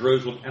money to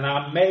Jerusalem, and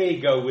I may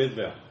go with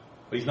them.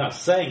 But he's not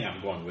saying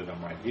I'm going with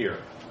them right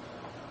here.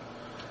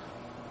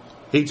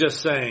 He's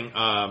just saying,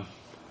 I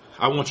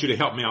want you to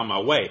help me on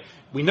my way.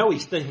 We know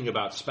he's thinking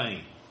about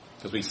Spain,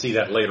 because we see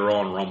that later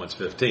on in Romans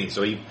 15.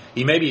 So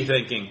he may be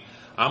thinking,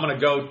 I'm going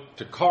to go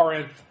to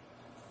Corinth,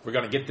 we're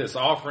going to get this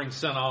offering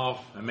sent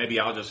off, and maybe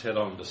I'll just head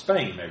on to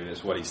Spain. Maybe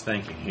that's what he's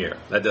thinking here.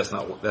 That's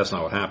not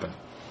what happened.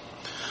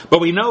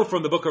 But we know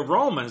from the book of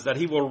Romans that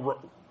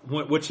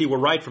which he will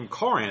write from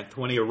Corinth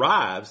when he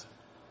arrives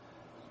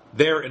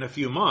there in a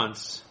few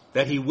months,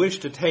 that he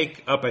wished to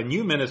take up a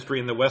new ministry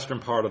in the western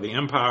part of the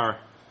empire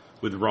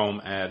with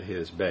Rome at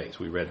his base.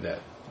 We read that,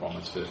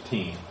 Romans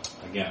 15.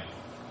 Again,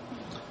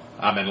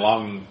 I've been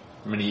longing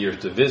many years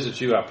to visit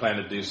you. I plan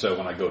to do so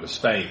when I go to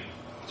Spain.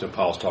 So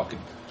Paul's talking.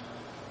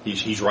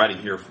 He's writing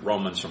here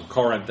Romans from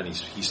Corinth, and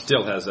he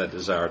still has that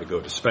desire to go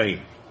to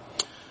Spain.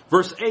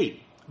 Verse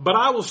 8, but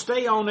I will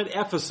stay on at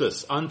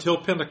Ephesus until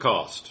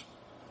Pentecost,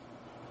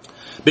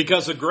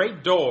 because a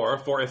great door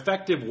for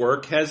effective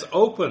work has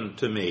opened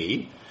to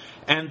me,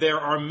 and there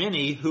are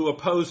many who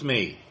oppose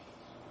me.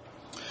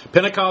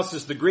 Pentecost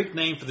is the Greek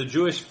name for the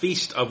Jewish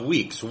Feast of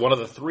Weeks, one of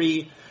the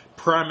three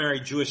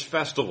primary Jewish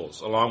festivals,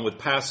 along with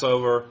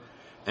Passover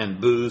and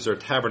Booths or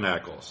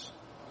Tabernacles.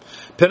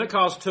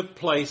 Pentecost took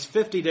place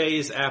 50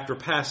 days after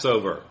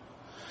Passover.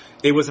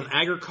 It was an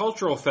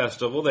agricultural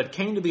festival that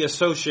came to be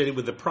associated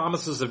with the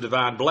promises of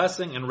divine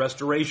blessing and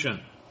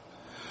restoration.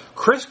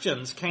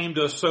 Christians came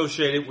to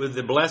associate it with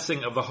the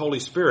blessing of the Holy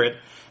Spirit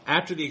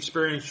after the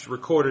experience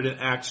recorded in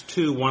Acts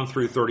 2, 1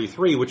 through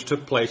 33, which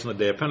took place on the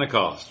day of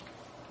Pentecost.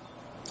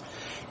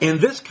 In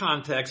this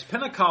context,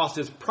 Pentecost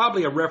is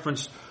probably a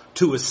reference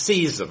to a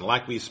season,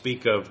 like we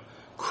speak of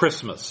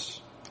Christmas.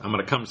 I'm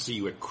going to come see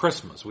you at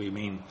Christmas. We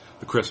mean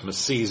the Christmas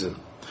season,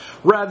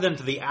 rather than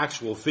to the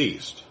actual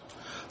feast.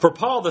 For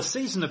Paul, the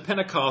season of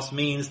Pentecost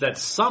means that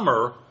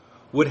summer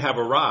would have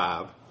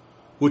arrived,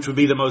 which would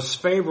be the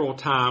most favorable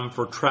time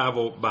for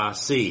travel by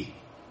sea.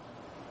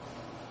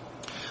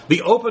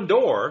 The open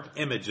door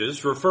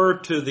images refer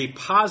to the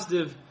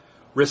positive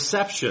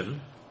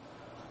reception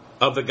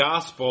of the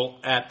gospel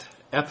at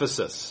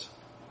Ephesus.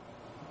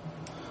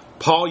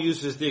 Paul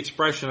uses the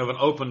expression of an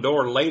open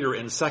door later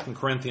in 2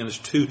 Corinthians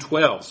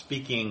 2:12,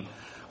 speaking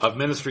of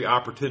ministry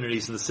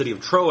opportunities in the city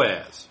of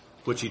Troas,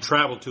 which he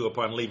traveled to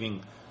upon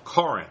leaving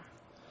Corinth,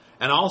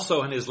 and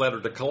also in his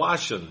letter to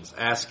Colossians,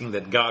 asking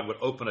that God would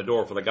open a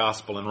door for the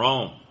gospel in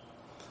Rome.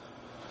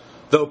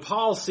 Though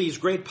Paul sees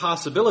great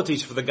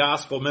possibilities for the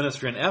gospel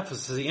ministry in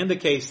Ephesus, he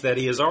indicates that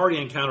he has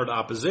already encountered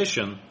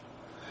opposition.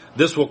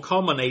 This will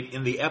culminate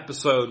in the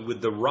episode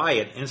with the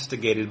riot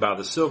instigated by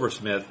the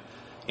silversmith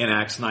in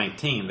Acts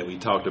 19 that we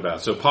talked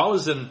about. So Paul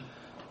is in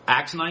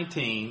Acts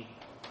 19.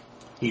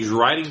 He's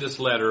writing this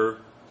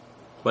letter,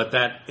 but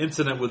that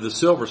incident with the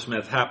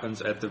silversmith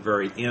happens at the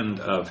very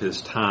end of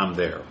his time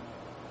there.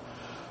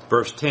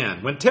 Verse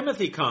 10, when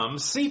Timothy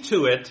comes, see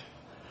to it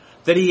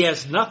that he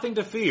has nothing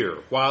to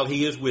fear while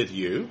he is with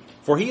you,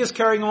 for he is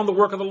carrying on the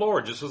work of the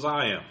Lord just as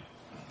I am.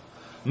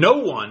 No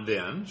one,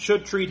 then,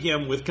 should treat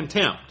him with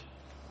contempt.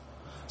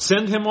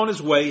 Send him on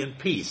his way in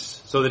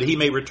peace, so that he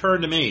may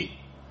return to me.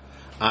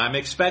 I'm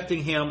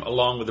expecting him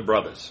along with the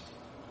brothers.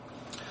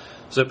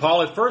 So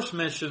Paul at first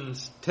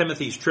mentions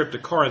Timothy's trip to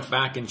Corinth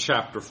back in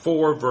chapter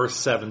 4, verse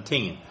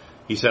 17.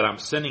 He said, I'm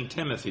sending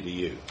Timothy to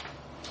you.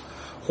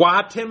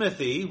 Why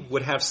Timothy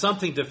would have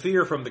something to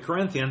fear from the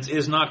Corinthians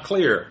is not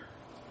clear.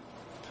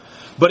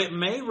 But it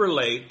may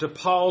relate to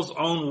Paul's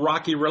own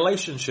rocky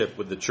relationship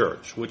with the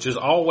church, which is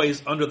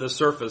always under the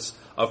surface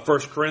of 1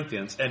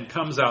 Corinthians and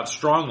comes out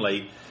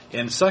strongly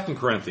in 2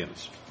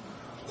 Corinthians,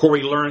 where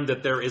we learn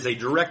that there is a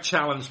direct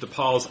challenge to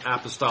Paul's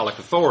apostolic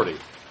authority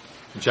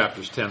in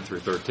chapters 10 through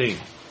 13.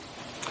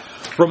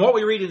 From what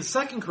we read in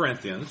 2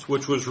 Corinthians,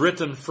 which was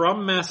written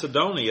from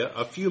Macedonia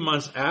a few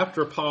months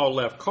after Paul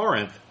left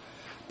Corinth,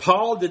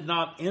 Paul did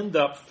not end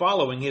up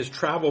following his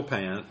travel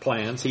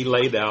plans he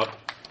laid out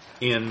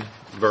in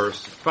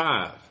verse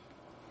 5.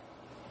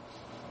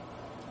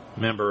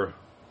 Remember,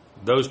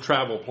 those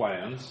travel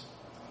plans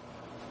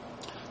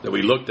that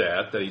we looked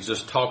at, that he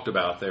just talked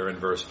about there in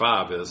verse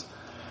 5 is,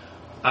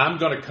 I'm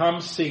going to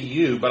come see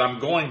you, but I'm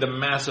going to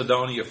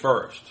Macedonia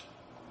first.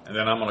 And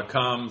then I'm going to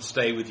come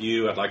stay with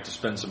you. I'd like to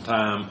spend some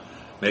time.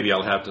 Maybe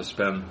I'll have to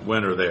spend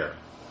winter there.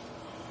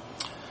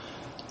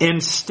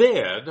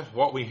 Instead,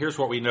 here's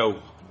what we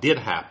know did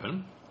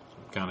happen.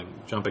 Kind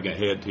of jumping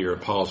ahead here in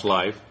Paul's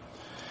life.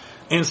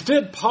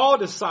 Instead, Paul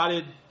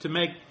decided to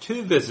make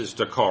 2 visits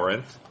to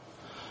Corinth,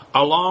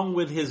 along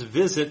with his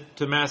visit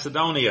to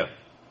Macedonia.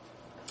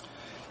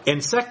 In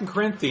 2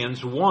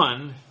 Corinthians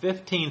 1,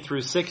 15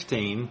 through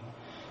 16,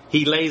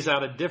 he lays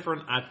out a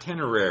different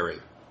itinerary.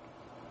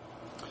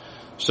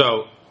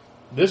 So,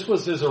 this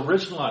was his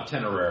original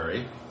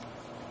itinerary,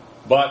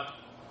 but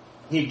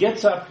he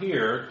gets up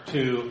here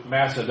to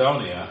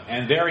Macedonia,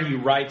 and there he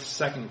writes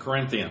 2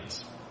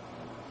 Corinthians.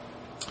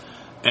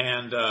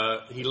 And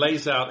he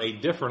lays out a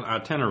different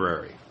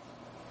itinerary.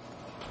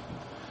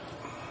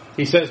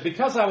 He says,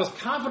 because I was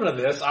confident of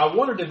this, I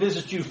wanted to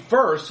visit you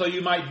first so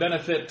you might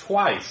benefit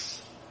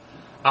twice.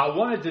 I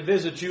wanted to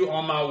visit you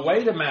on my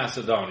way to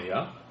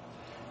Macedonia,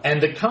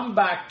 and to come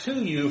back to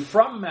you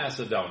from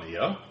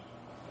Macedonia,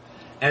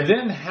 and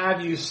then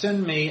have you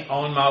send me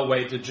on my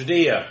way to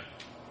Judea.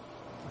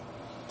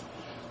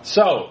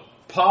 So,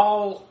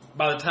 Paul,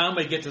 by the time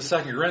we get to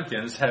 2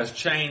 Corinthians, has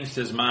changed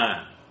his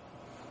mind.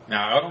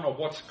 Now, I don't know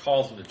what's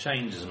caused him to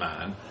change his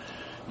mind.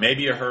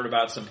 Maybe you heard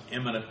about some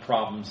imminent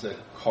problems at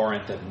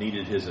Corinth that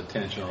needed his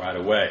attention right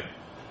away.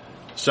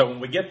 So when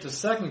we get to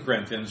 2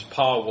 Corinthians,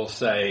 Paul will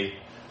say,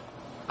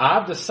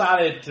 I've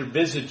decided to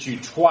visit you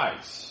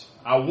twice.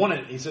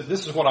 He said,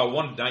 this is what I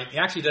wanted. He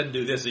actually doesn't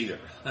do this either.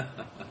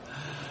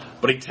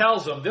 But he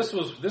tells them, this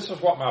was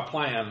what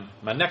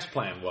my next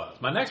plan was.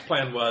 My next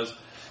plan was,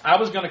 I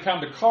was going to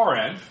come to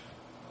Corinth,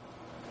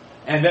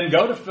 and then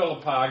go to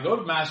Philippi, go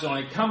to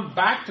Macedonia, come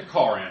back to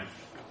Corinth,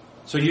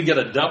 so you get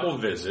a double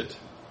visit,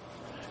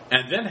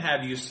 and then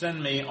have you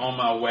send me on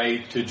my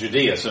way to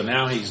Judea. So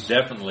now he's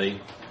definitely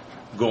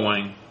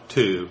going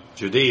to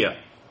Judea.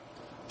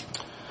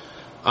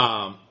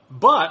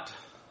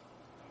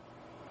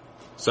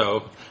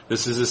 So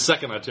this is his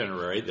second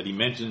itinerary that he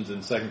mentions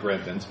in 2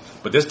 Corinthians,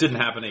 but this didn't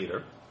happen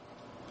either.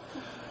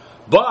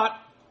 But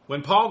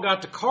when Paul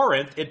got to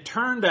Corinth, it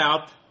turned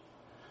out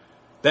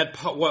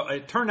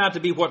to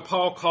be what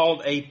Paul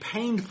called a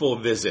painful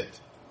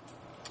visit.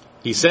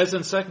 He says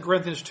in 2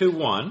 Corinthians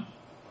 2:1,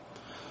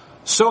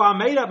 so I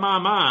made up my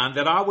mind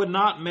that I would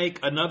not make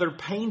another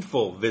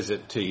painful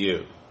visit to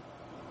you.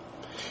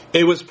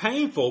 It was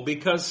painful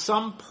because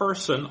some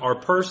person or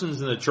persons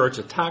in the church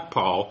attacked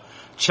Paul,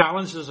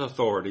 challenged his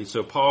authority,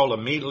 so Paul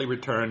immediately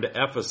returned to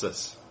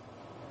Ephesus.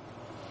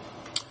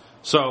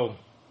 So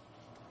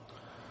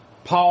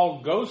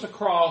Paul goes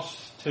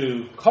across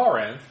to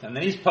Corinth, and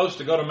then he's supposed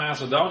to go to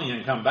Macedonia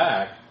and come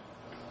back.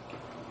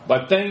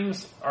 But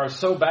things are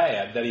so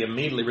bad that he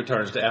immediately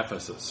returns to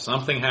Ephesus.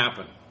 Something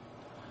happened.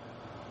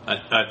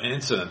 An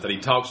incident that he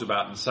talks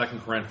about in 2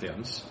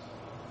 Corinthians.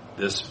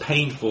 This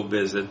painful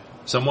visit.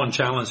 Someone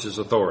challenged his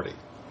authority.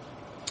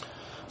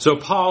 So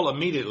Paul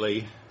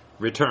immediately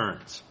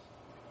returns.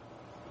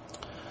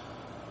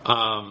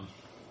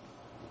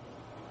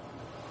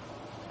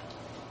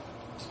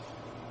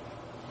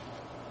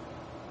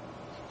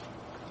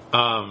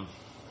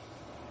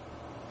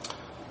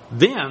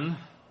 Then,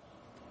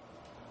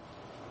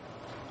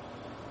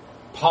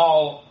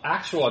 Paul's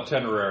actual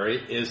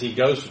itinerary is he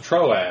goes to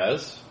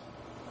Troas,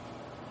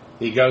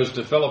 he goes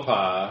to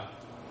Philippi,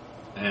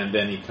 and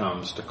then he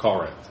comes to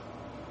Corinth.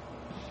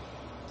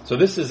 So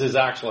this is his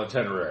actual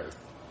itinerary.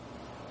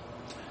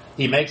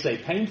 He makes a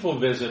painful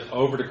visit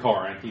over to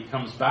Corinth. He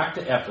comes back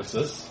to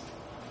Ephesus,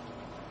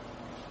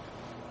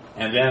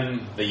 and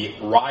then the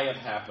riot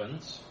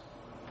happens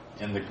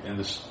in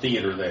the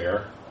theater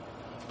there.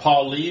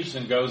 Paul leaves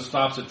and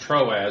stops at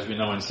Troas. We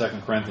know in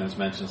 2 Corinthians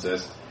mentions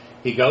this.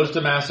 He goes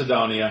to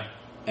Macedonia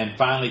and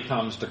finally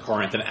comes to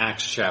Corinth in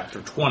Acts chapter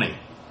 20.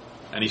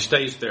 And he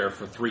stays there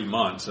for 3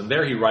 months. And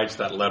there he writes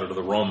that letter to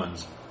the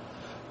Romans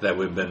that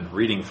we've been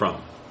reading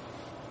from.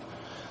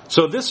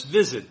 So this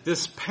visit,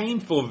 this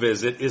painful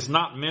visit, is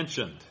not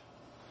mentioned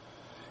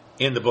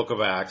in the book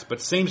of Acts,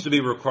 but seems to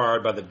be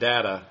required by the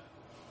data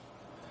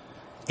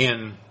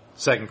in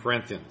 2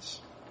 Corinthians.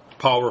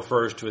 Paul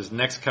refers to his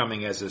next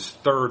coming as his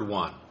third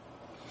one.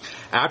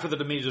 After the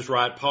Demetrius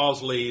riot, Paul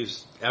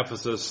leaves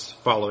Ephesus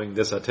following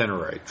this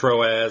itinerary.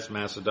 Troas,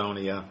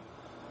 Macedonia,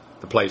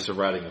 the place of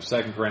writing of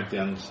 2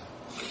 Corinthians,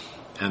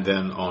 and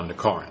then on to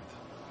Corinth.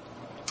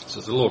 So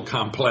it's a little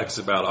complex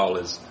about all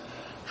his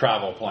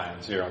travel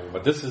plans here,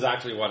 but this is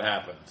actually what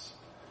happens.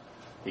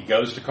 He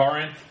goes to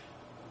Corinth,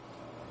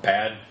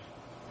 bad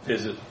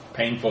visit,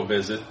 painful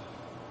visit.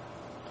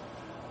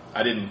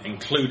 I didn't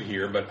include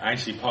here, but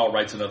actually Paul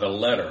writes another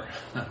letter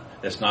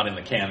that's not in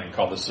the canon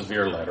called the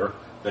Severe Letter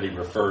that he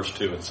refers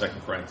to in 2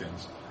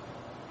 Corinthians.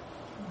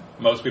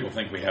 Most people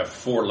think we have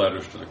 4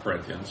 letters to the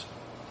Corinthians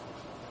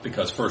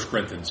because 1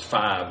 Corinthians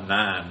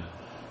 5:9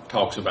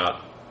 talks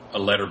about a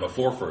letter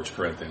before 1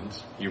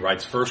 Corinthians. He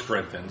writes 1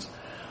 Corinthians.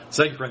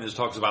 2 Corinthians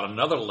talks about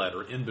another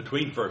letter in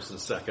between 1st and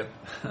 2nd,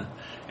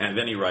 and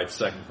then he writes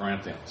 2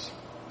 Corinthians.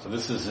 So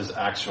this is his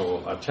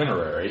actual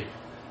itinerary.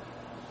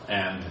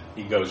 And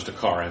he goes to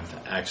Corinth,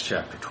 Acts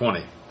chapter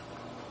 20.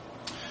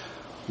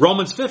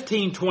 Romans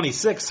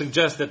 15:26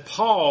 suggests that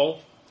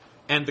Paul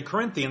and the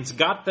Corinthians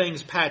got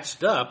things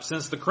patched up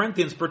since the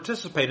Corinthians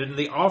participated in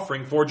the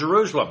offering for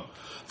Jerusalem.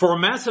 For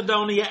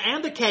Macedonia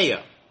and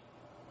Achaia,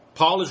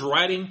 Paul is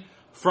writing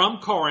from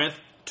Corinth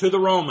to the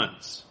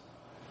Romans.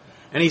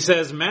 And he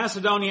says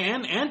Macedonia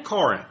and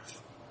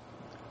Corinth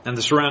and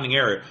the surrounding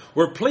area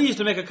were pleased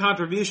to make a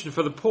contribution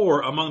for the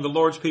poor among the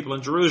Lord's people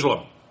in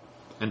Jerusalem.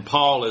 And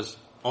Paul is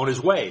on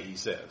his way, he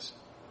says.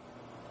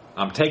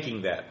 I'm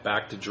taking that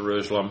back to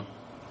Jerusalem,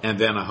 and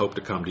then I hope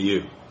to come to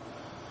you.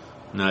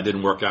 Now, it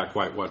didn't work out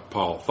quite what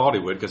Paul thought he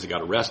would, because he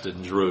got arrested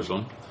in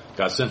Jerusalem,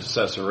 got sent to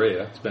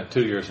Caesarea, spent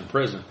 2 years in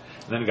prison,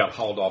 and then he got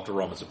hauled off to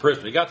Rome as a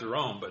prisoner. He got to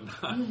Rome, but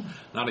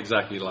not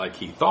exactly like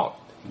he thought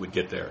he would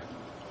get there.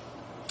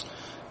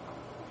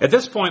 At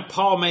this point,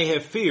 Paul may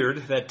have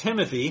feared that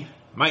Timothy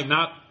might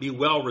not be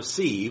well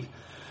received,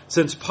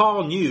 since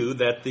Paul knew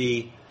that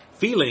the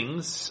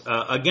feelings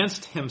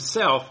against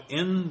himself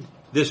in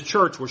this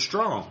church were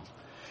strong,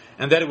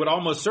 and that it would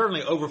almost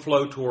certainly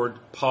overflow toward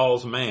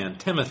Paul's man,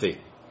 Timothy.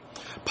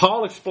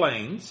 Paul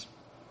explains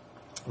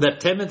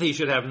that Timothy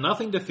should have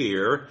nothing to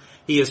fear.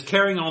 He is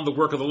carrying on the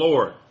work of the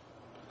Lord.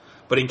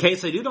 But in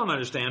case they do not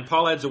understand,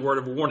 Paul adds a word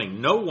of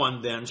warning. No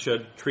one then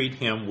should treat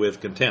him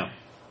with contempt.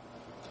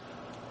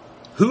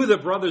 Who the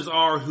brothers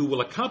are who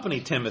will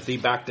accompany Timothy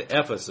back to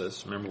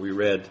Ephesus, remember we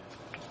read,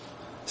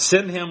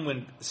 send him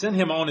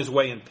on his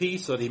way in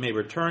peace so that he may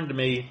return to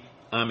me.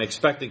 I'm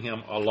expecting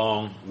him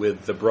along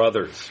with the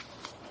brothers.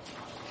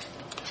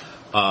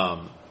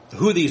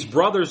 Who these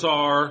brothers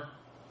are,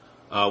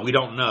 we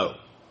don't know.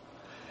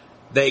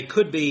 They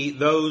could be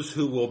those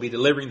who will be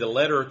delivering the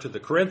letter to the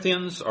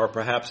Corinthians, or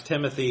perhaps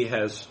Timothy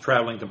has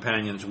traveling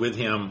companions with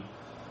him,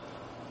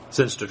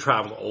 since to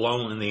travel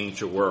alone in the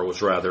ancient world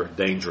was rather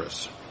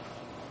dangerous.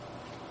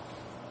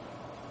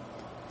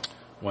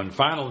 One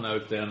final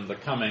note then, the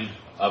coming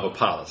of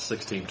Apollos,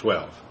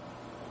 16:12.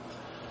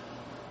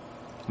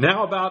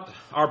 Now about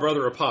our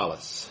brother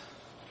Apollos.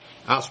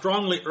 I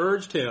strongly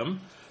urged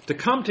him to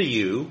come to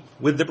you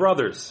with the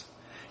brothers.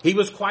 He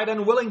was quite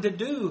unwilling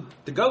to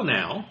go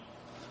now,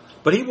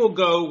 but he will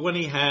go when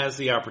he has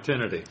the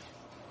opportunity.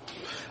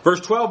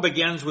 Verse 12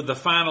 begins with the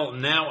final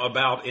now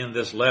about in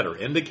this letter,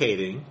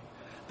 indicating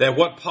that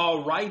what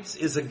Paul writes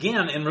is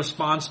again in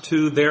response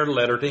to their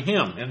letter to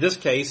him. In this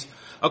case,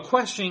 a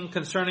question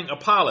concerning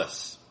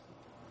Apollos.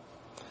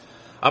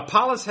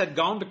 Apollos had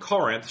gone to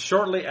Corinth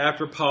shortly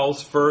after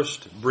Paul's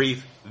first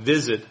brief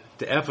visit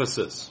to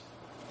Ephesus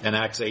in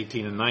Acts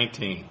 18 and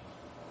 19.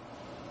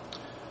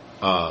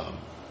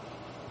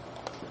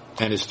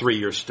 And his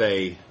 3-year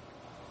stay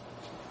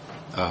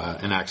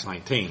in Acts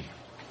 19.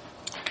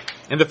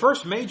 In the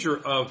first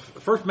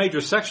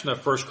major section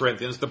of 1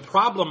 Corinthians, the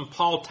problem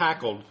Paul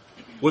tackled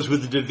was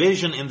with the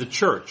division in the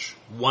church,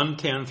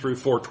 1:10 through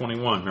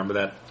 4:21. Remember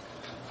that?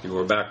 If you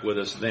were back with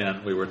us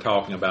then, we were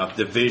talking about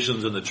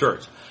divisions in the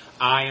church.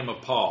 I am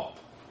of Paul.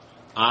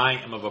 I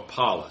am of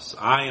Apollos.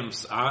 I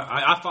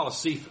follow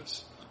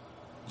Cephas.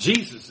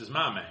 Jesus is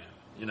my man.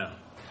 You know,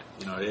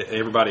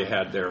 everybody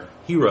had their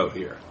hero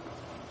here.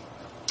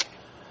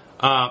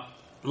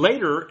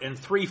 Later in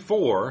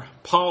 3:4,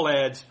 Paul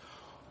adds,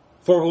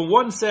 for when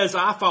one says,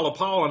 I follow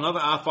Paul, and another,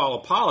 I follow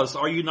Apollos,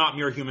 are you not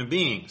mere human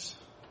beings?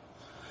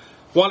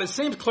 While it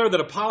seems clear that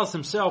Apollos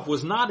himself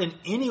was not in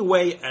any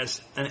way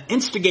as an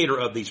instigator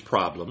of these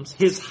problems,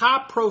 his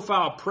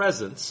high-profile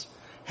presence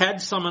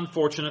had some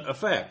unfortunate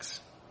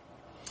effects.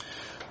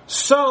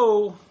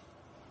 So,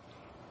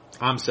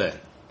 I'm saying,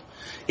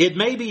 it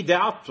may be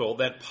doubtful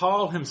that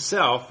Paul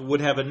himself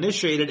would have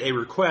initiated a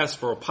request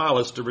for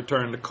Apollos to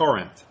return to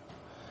Corinth.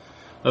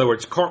 In other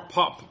words,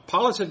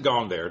 Apollos had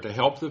gone there to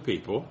help the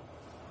people.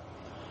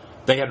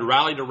 They had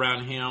rallied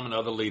around him and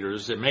other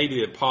leaders. It may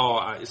be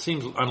that it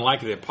seems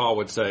unlikely that Paul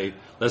would say,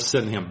 let's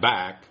send him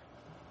back,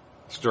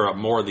 stir up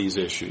more of these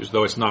issues,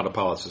 though it's not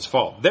Apollos'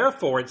 fault.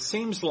 Therefore, it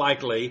seems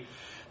likely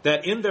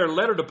that in their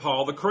letter to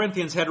Paul, the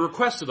Corinthians had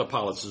requested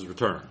Apollos'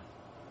 return.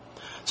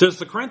 Since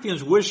the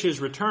Corinthians wish his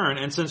return,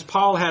 and since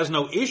Paul has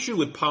no issue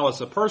with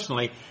Apollos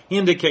personally, he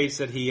indicates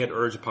that he had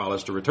urged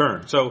Apollos to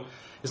return. So,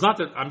 it's not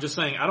that, I'm just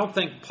saying, I don't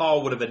think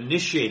Paul would have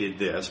initiated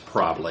this,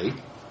 probably,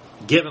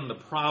 given the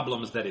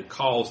problems that it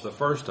caused the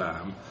first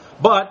time.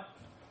 But,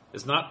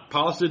 it's not,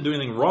 Apollos didn't do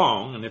anything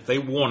wrong, and if they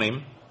want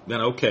him, then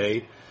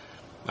okay,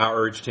 I'll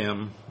urge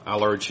him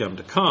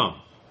to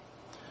come.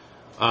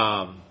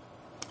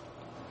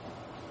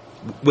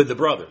 With the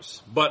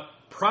brothers. But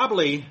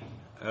probably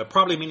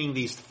meaning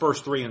these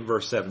first three in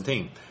verse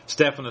 17.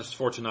 Stephanas,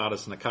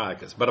 Fortunatus, and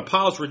Achaicus. But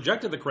Apollos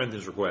rejected the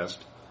Corinthians'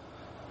 request,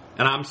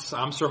 and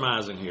I'm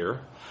surmising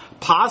here,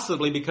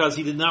 possibly because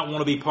he did not want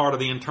to be part of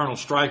the internal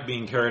strife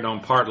being carried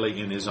on partly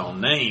in his own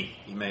name.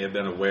 He may have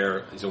been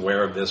he's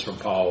aware of this from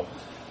Paul,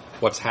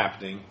 what's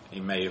happening.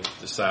 He may have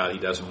decided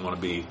he doesn't want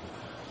to be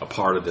a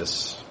part of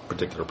this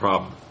particular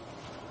problem.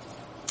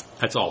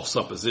 That's all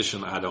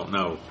supposition. I don't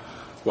know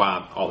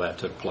why all that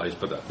took place,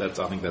 but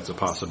I think that's a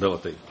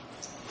possibility.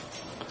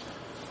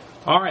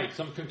 All right,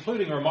 some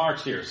concluding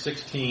remarks here,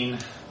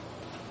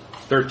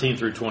 16:13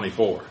 through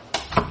 24.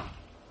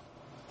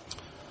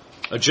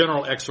 A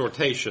general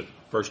exhortation,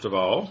 first of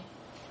all.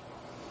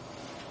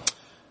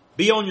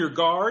 Be on your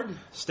guard,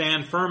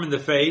 stand firm in the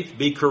faith,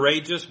 be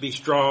courageous, be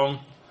strong,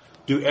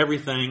 do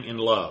everything in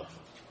love.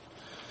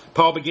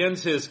 Paul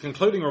begins his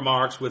concluding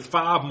remarks with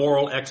 5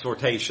 moral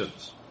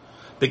exhortations.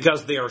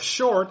 Because they are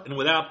short and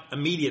without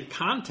immediate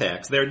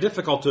context, they are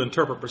difficult to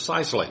interpret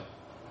precisely.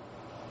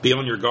 Be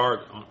on your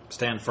guard,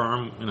 stand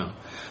firm,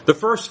 The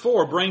first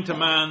 4 bring to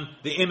mind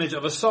the image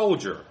of a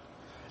soldier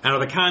and are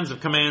the kinds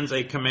of commands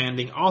a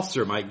commanding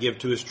officer might give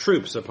to his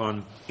troops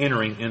upon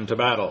entering into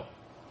battle.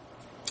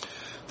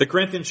 The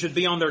Corinthians should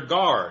be on their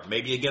guard,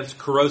 maybe against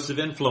corrosive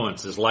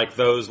influences like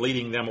those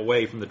leading them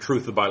away from the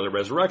truth of bodily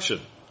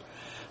resurrection.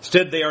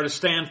 Instead, they are to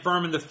stand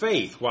firm in the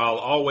faith while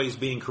always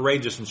being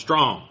courageous and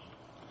strong.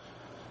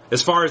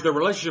 As far as their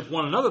relationship with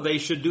one another, they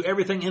should do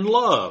everything in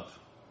love.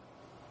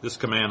 This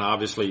command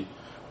obviously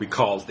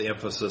recalls the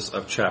emphasis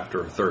of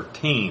chapter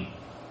 13.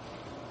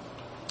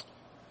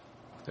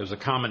 There's a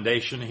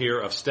commendation here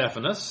of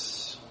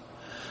Stephanas.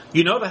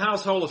 You know the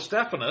household of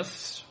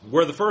Stephanas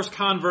were the first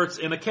converts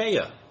in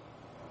Achaia.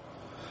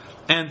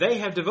 And they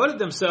have devoted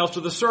themselves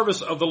to the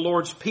service of the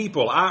Lord's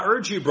people. I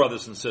urge you,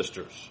 brothers and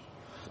sisters,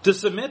 to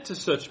submit to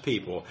such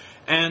people,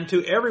 and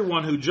to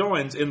everyone who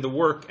joins in the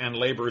work and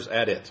labors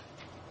at it.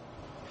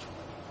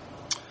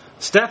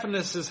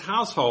 Stephanas'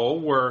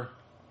 household were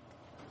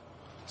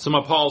some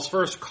of Paul's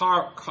first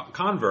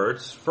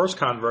converts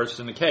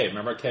in Achaia.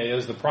 Remember, Achaia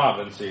is the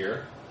province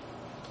here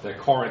that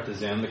Corinth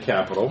is in, the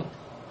capital.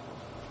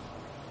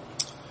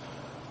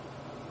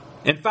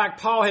 In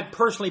fact, Paul had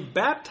personally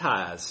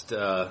baptized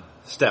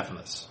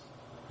Stephanas.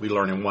 We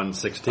learn in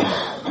 1:16.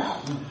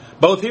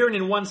 Both here and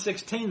in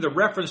 1:16, the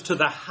reference to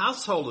the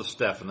household of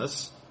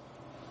Stephanas,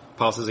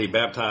 Paul says he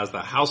baptized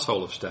the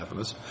household of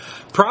Stephanas,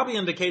 probably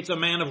indicates a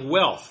man of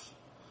wealth,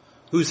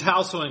 whose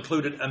household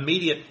included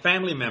immediate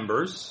family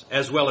members,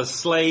 as well as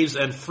slaves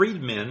and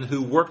freedmen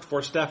who worked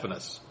for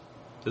Stephanas.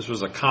 This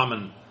was a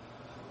common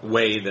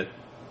way that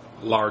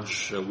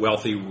large,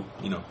 wealthy,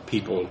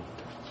 people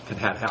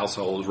had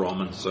households,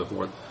 Romans and so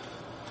forth.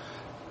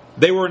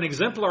 They were an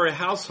exemplary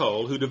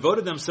household who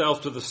devoted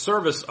themselves to the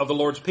service of the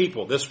Lord's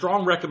people. This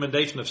strong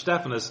recommendation of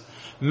Stephanas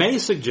may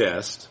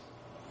suggest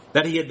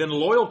that he had been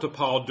loyal to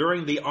Paul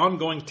during the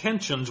ongoing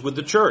tensions with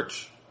the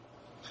church.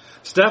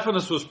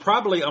 Stephanas was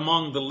probably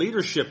among the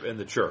leadership in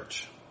the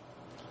church,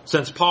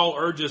 since Paul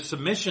urges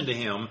submission to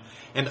him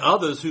and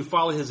others who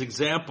follow his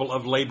example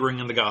of laboring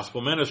in the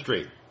gospel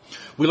ministry.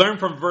 We learn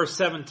from verse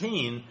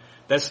 17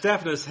 that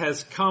Stephanas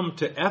has come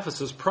to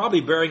Ephesus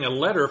probably bearing a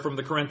letter from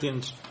the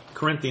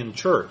Corinthian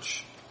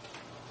church.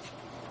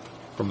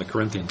 From the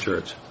Corinthian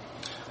church.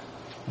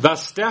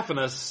 Thus,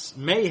 Stephanas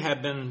may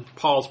have been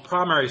Paul's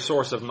primary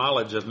source of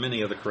knowledge of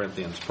many of the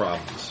Corinthians'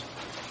 problems.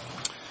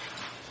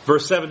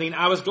 Verse 17,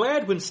 I was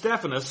glad when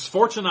Stephanas,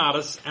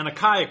 Fortunatus, and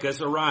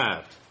Achaicus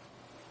arrived,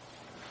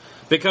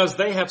 because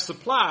they have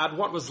supplied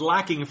what was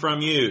lacking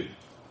from you.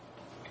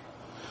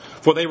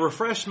 For they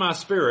refreshed my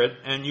spirit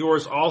and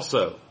yours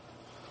also.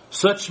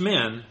 Such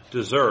men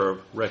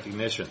deserve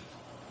recognition.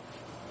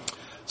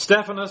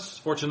 Stephanas,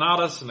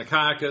 Fortunatus, and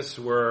Achaicus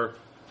were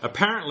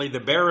apparently the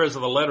bearers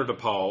of the letter to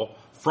Paul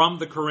from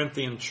the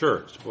Corinthian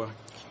church. Boy,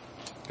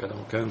 got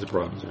all kinds of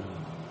problems here.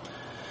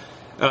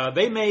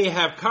 They may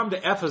have come to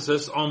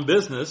Ephesus on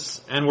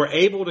business and were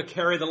able to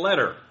carry the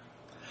letter.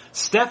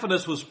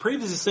 Stephanas was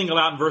previously singled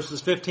out in verses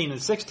 15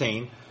 and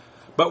 16,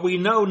 but we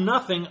know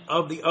nothing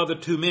of the other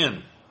two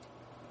men.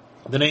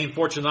 The name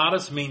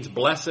Fortunatus means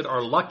blessed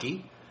or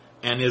lucky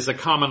and is a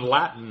common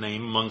Latin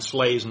name among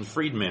slaves and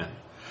freedmen.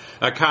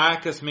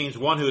 Achaicus means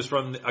one who is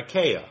from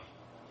Achaia,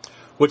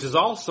 which is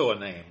also a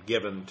name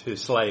given to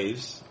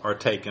slaves or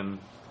taken,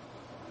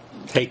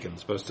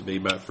 supposed to be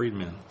by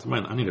freedmen.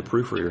 I need a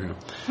proofreader here.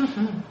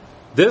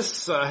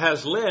 This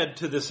has led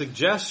to the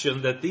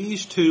suggestion that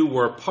these two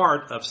were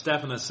part of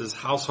Stephanas'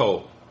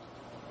 household.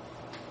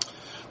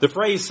 The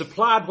phrase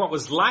supplied what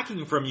was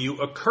lacking from you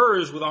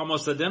occurs with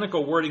almost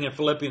identical wording in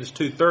Philippians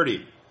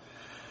 2:30.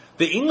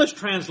 The English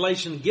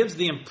translation gives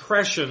the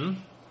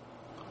impression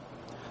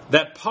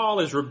that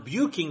Paul is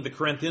rebuking the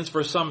Corinthians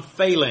for some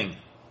failing.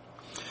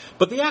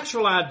 But the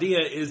actual idea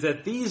is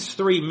that these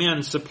three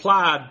men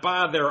supplied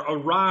by their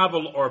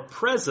arrival or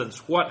presence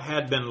what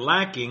had been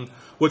lacking,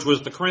 which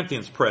was the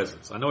Corinthians'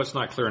 presence. I know it's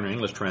not clear in the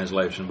English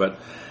translation, but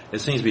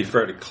it seems to be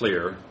fairly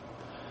clear.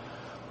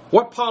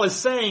 What Paul is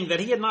saying, that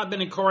he had not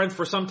been in Corinth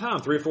for some time,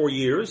 3 or 4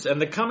 years,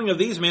 and the coming of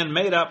these men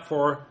made up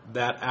for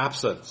that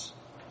absence.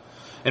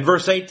 In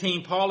verse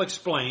 18, Paul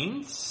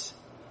explains,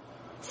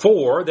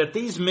 that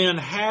these men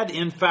had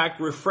in fact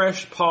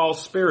refreshed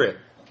Paul's spirit.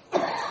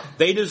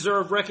 They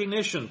deserve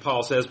recognition,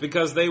 Paul says,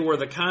 because they were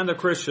the kind of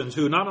Christians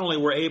who not only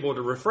were able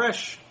to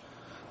refresh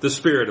the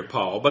spirit of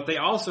Paul, but they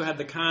also had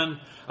the kind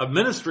of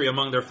ministry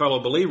among their fellow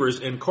believers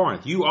in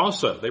Corinth. You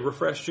also, they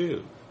refreshed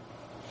you.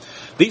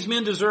 These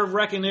men deserve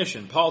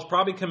recognition. Paul's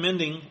probably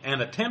commending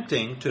and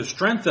attempting to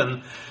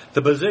strengthen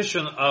the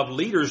position of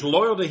leaders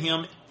loyal to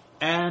him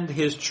and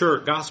his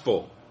church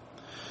gospel.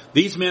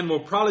 These men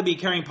will probably be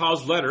carrying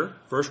Paul's letter,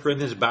 1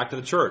 Corinthians, back to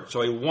the church.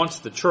 So he wants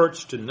the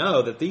church to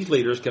know that these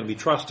leaders can be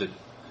trusted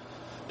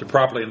to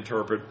properly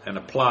interpret and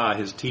apply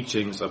his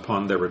teachings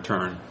upon their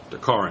return to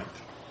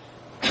Corinth.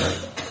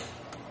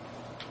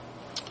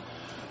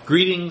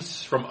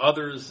 Greetings from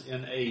others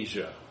in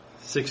Asia,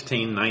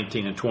 16,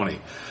 19, and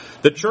 20.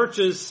 The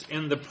churches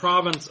in the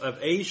province of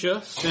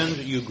Asia send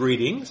you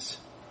greetings.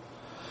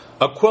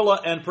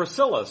 Aquila and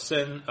Priscilla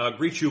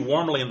greet you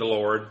warmly in the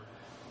Lord,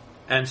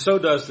 and so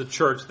does the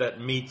church that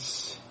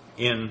meets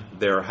in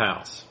their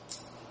house.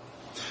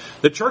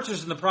 The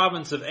churches in the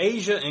province of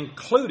Asia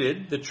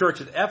included the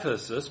church at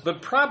Ephesus,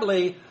 but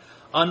probably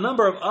a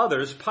number of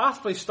others,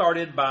 possibly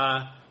started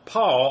by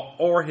Paul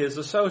or his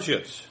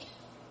associates.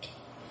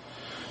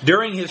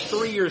 During his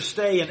 3-year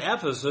stay in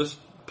Ephesus,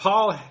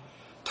 Paul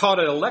taught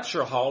at a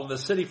lecture hall in the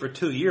city for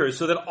 2 years,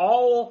 so that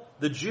all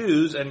the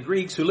Jews and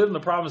Greeks who lived in the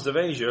province of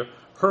Asia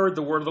heard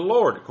the word of the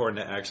Lord, according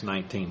to Acts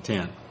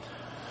 19:10.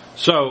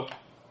 So,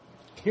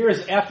 here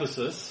is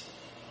Ephesus,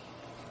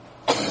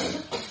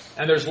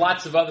 and there's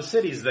lots of other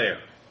cities there.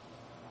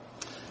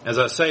 As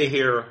I say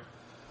here,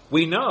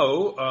 we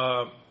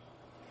know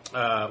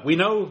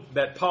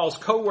that Paul's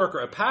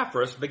co-worker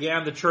Epaphras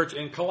began the church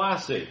in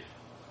Colossae.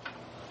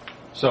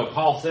 So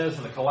Paul says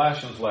in the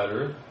Colossians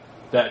letter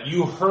that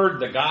you heard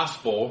the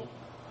gospel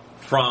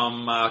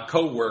from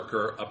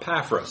co-worker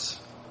Epaphras.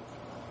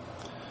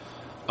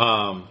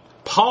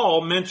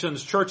 Paul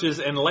mentions churches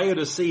in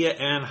Laodicea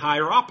and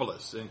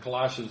Hierapolis in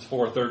Colossians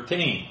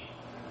 4:13.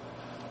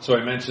 So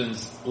he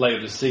mentions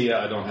Laodicea.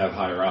 I don't have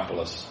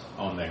Hierapolis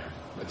on there.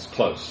 It's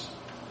close.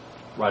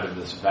 Right in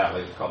this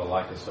valley. It's called the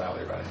Lycus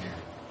Valley right here.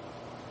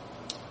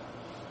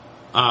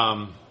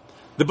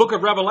 The book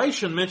of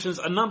Revelation mentions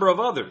a number of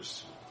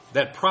others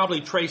that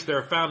probably trace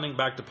their founding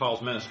back to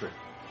Paul's ministry.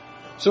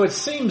 So it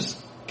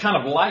seems kind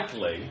of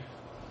likely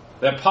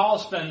that Paul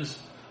spends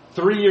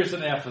 3 years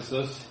in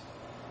Ephesus.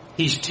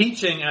 He's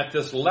teaching at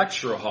this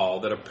lecture hall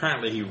that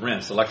apparently he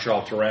rents, the Lecture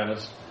Hall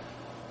Tyrannus.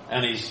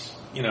 And he's,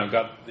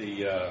 got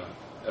the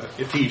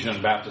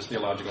Ephesian Baptist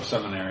Theological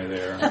Seminary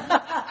there.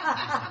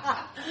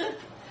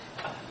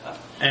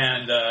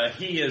 And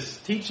he is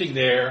teaching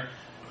there.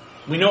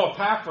 We know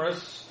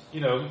Epaphras,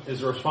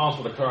 is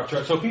responsible for the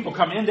church. So people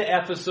come into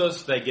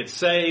Ephesus, they get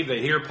saved,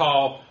 they hear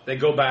Paul, they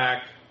go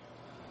back.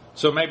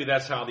 So maybe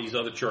that's how these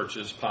other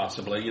churches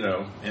possibly,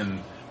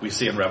 and we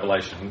see in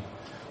Revelation,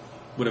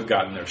 would have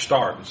gotten their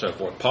start and so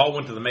forth. Paul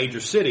went to the major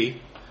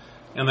city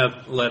and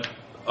let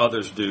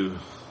others do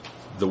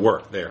the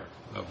work there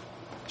of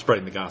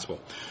spreading the gospel.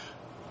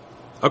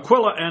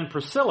 Aquila and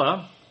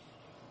Priscilla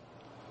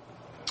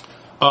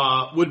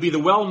would be the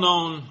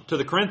well-known to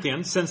the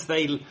Corinthians since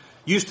they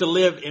used to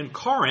live in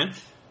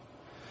Corinth,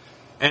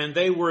 and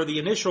they were the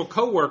initial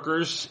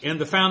co-workers in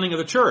the founding of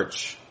the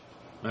church.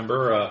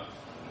 Remember,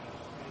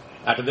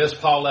 after this,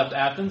 Paul left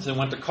Athens and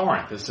went to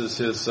Corinth. This is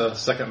his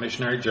second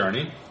missionary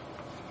journey.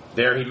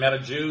 There he met a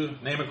Jew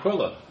named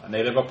Aquila, a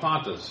native of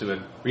Pontus, who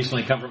had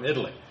recently come from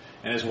Italy,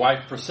 and his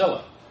wife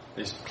Priscilla.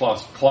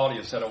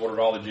 Claudius had ordered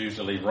all the Jews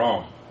to leave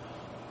Rome.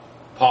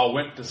 Paul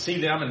went to see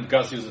them, and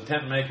because he was a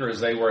tent maker as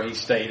they were, he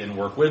stayed and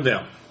worked with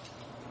them.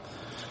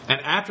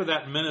 And after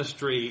that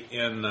ministry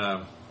in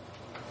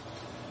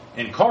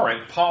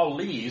Corinth, Paul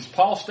leaves.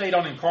 Paul stayed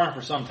on in Corinth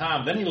for some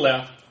time. Then he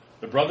left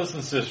the brothers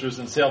and sisters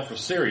and sailed for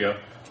Syria.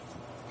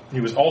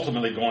 He was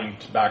ultimately going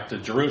back to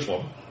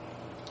Jerusalem,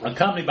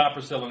 accompanied by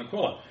Priscilla and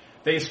Aquila.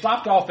 They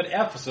stopped off at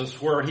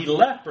Ephesus, where he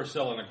left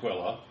Priscilla and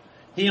Aquila.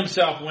 He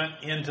himself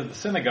went into the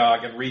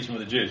synagogue and reasoned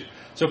with the Jews.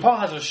 So Paul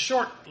has a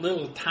short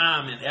little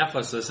time in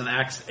Ephesus in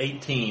Acts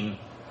 18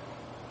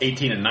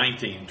 and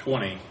 19,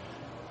 20.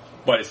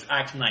 But it's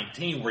Acts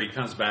 19 where he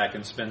comes back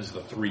and spends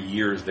the 3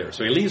 years there.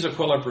 So he leaves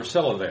Aquila and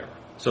Priscilla there.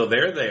 So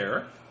they're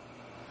there.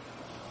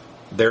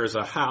 There's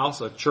a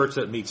house, a church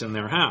that meets in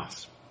their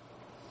house.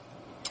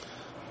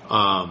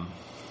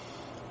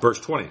 Verse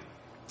 20.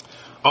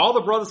 All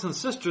the brothers and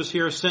sisters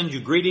here send you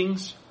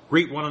greetings.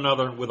 Greet one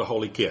another with a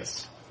holy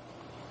kiss.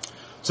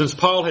 Since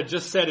Paul had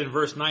just said in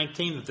verse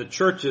 19 that the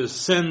churches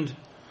send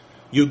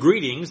you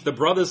greetings, the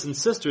brothers and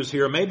sisters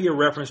here may be a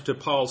reference to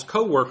Paul's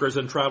co-workers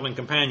and traveling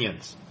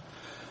companions.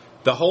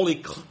 The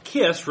holy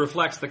kiss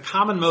reflects the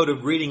common mode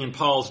of greeting in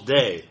Paul's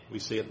day. We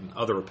see it in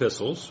other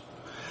epistles.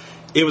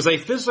 It was a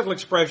physical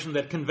expression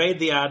that conveyed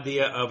the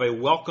idea of a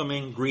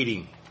welcoming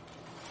greeting.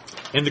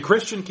 In the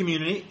Christian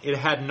community, it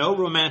had no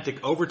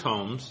romantic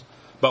overtones,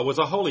 but was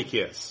a holy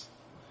kiss.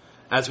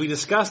 As we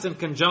discussed in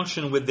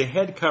conjunction with the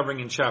head covering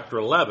in chapter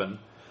 11,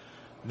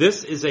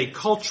 this is a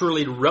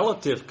culturally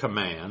relative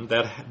command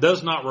that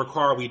does not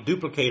require we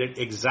duplicate it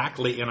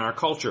exactly in our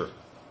culture.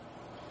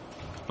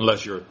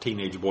 Unless you're a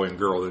teenage boy and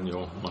girl, then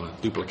you'll want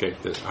to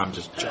duplicate this. I'm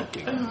just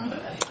joking.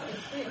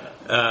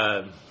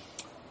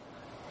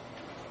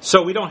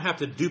 So we don't have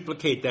to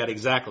duplicate that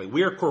exactly.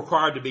 We are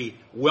required to be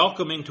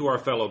welcoming to our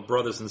fellow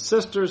brothers and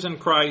sisters in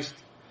Christ,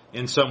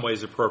 in some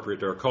ways appropriate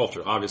to our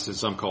culture. Obviously, in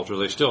some cultures,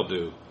 they still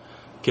do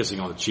kissing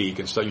on the cheek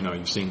and stuff.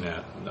 You've seen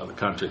that in other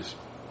countries.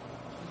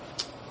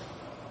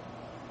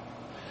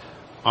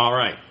 All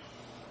right.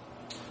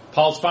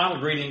 Paul's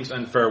final greetings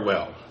and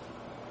farewell.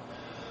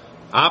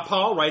 I,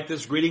 Paul, write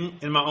this greeting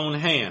in my own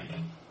hand.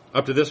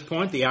 Up to this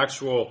point, the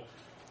actual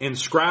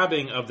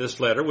inscribing of this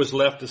letter was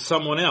left to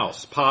someone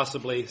else,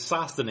 possibly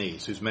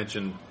Sosthenes, who's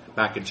mentioned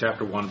back in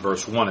chapter 1,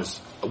 verse 1,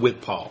 is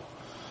with Paul.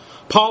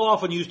 Paul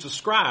often used a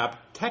scribe,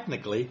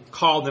 technically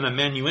called an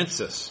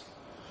amanuensis,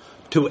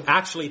 to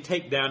actually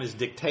take down his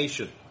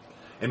dictation.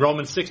 In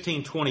Romans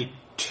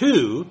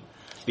 16:22,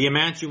 the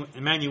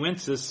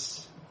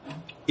amanuensis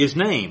is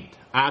named.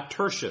 I,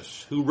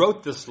 Tertius, who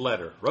wrote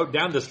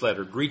down this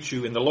letter, greet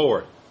you in the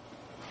Lord.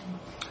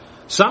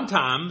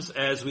 Sometimes,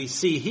 as we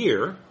see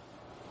here,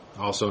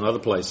 also in other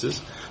places,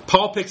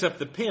 Paul picks up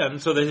the pen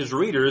so that his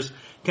readers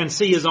can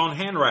see his own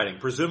handwriting,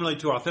 presumably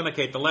to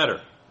authenticate the letter.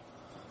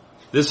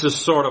 This is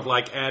sort of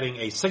like adding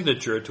a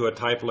signature to a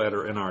type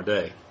letter in our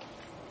day.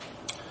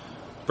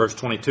 Verse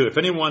 22, if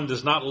anyone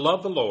does not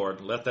love the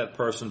Lord, let that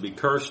person be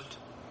cursed.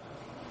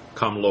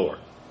 Come, Lord.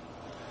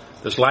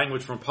 This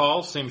language from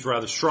Paul seems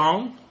rather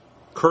strong.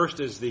 Cursed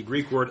is the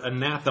Greek word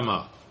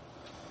anathema,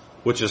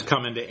 which has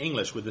come into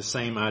English with the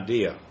same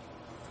idea.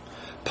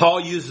 Paul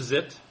uses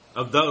it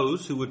of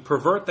those who would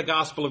pervert the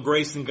gospel of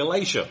grace in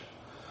Galatia.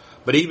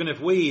 But even if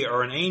we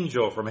or an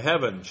angel from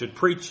heaven should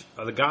preach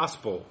the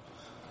gospel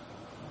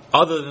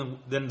other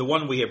than the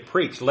one we have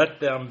preached, let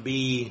them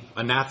be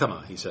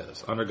anathema, he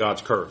says, under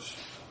God's curse.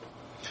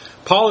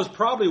 Paul is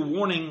probably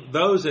warning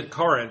those at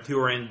Corinth who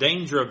are in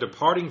danger of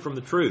departing from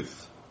the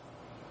truth.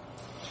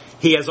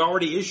 He has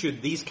already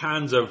issued these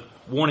kinds of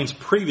warnings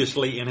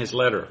previously in his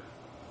letter.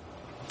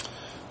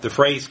 The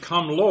phrase,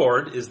 "Come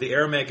Lord," is the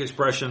Aramaic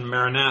expression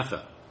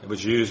Maranatha. It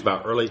was used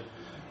by early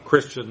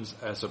Christians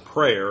as a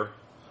prayer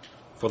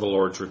for the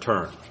Lord's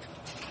return.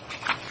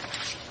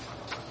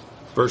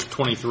 Verse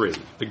 23,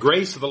 "The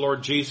grace of the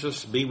Lord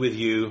Jesus be with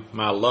you,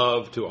 my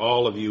love to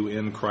all of you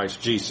in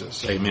Christ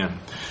Jesus." Amen.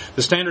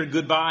 The standard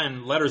goodbye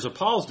in letters of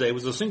Paul's day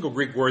was a single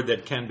Greek word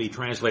that can be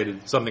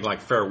translated something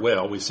like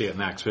farewell. We see it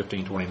in Acts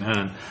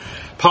 15:29.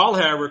 Paul,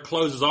 however,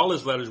 closes all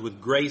his letters with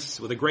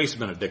a grace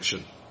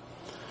benediction.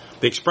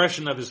 The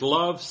expression of his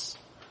loves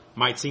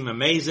might seem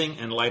amazing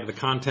in light of the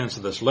contents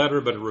of this letter,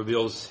 but it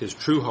reveals his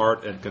true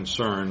heart and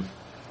concern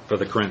for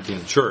the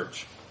Corinthian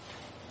church.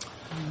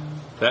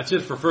 That's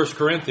it for 1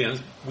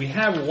 Corinthians. We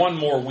have one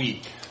more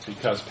week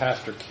because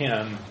Pastor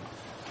Ken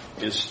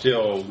is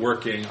still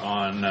working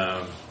on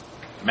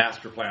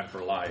Master Plan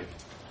for Life.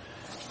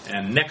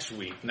 And next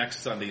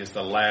Sunday, is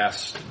the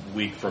last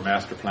week for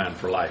Master Plan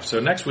for Life. So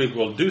next week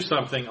we'll do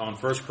something on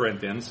 1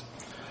 Corinthians.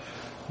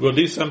 We'll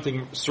do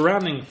something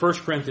surrounding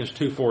 1 Corinthians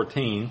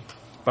 2:14.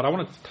 But I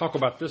want to talk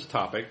about this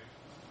topic.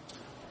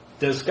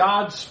 Does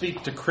God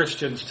speak to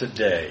Christians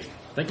today?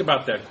 Think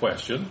about that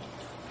question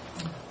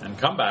and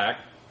come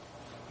back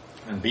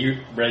and be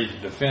ready to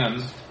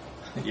defend,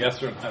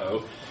 yes or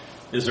no.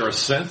 Is there a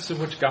sense in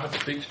which God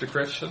speaks to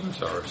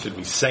Christians? Or should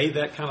we say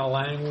that kind of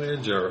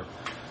language? Or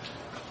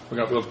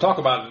we'll talk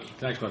about it in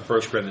connection with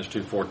 1 Corinthians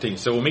 2:14.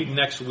 So we'll meet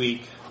next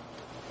week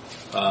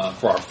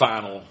for our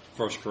final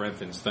 1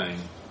 Corinthians thing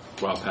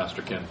while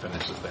Pastor Ken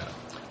finishes that.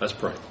 Let's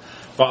pray.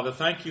 Father,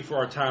 thank you for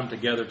our time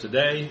together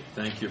today.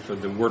 Thank you for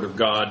the Word of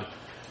God.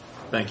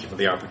 Thank you for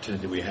the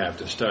opportunity we have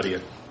to study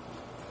it.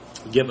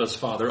 Give us,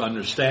 Father,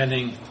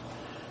 understanding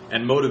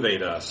and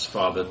motivate us,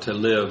 Father, to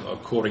live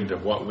according to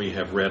what we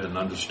have read and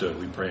understood.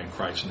 We pray in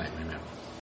Christ's name. Amen.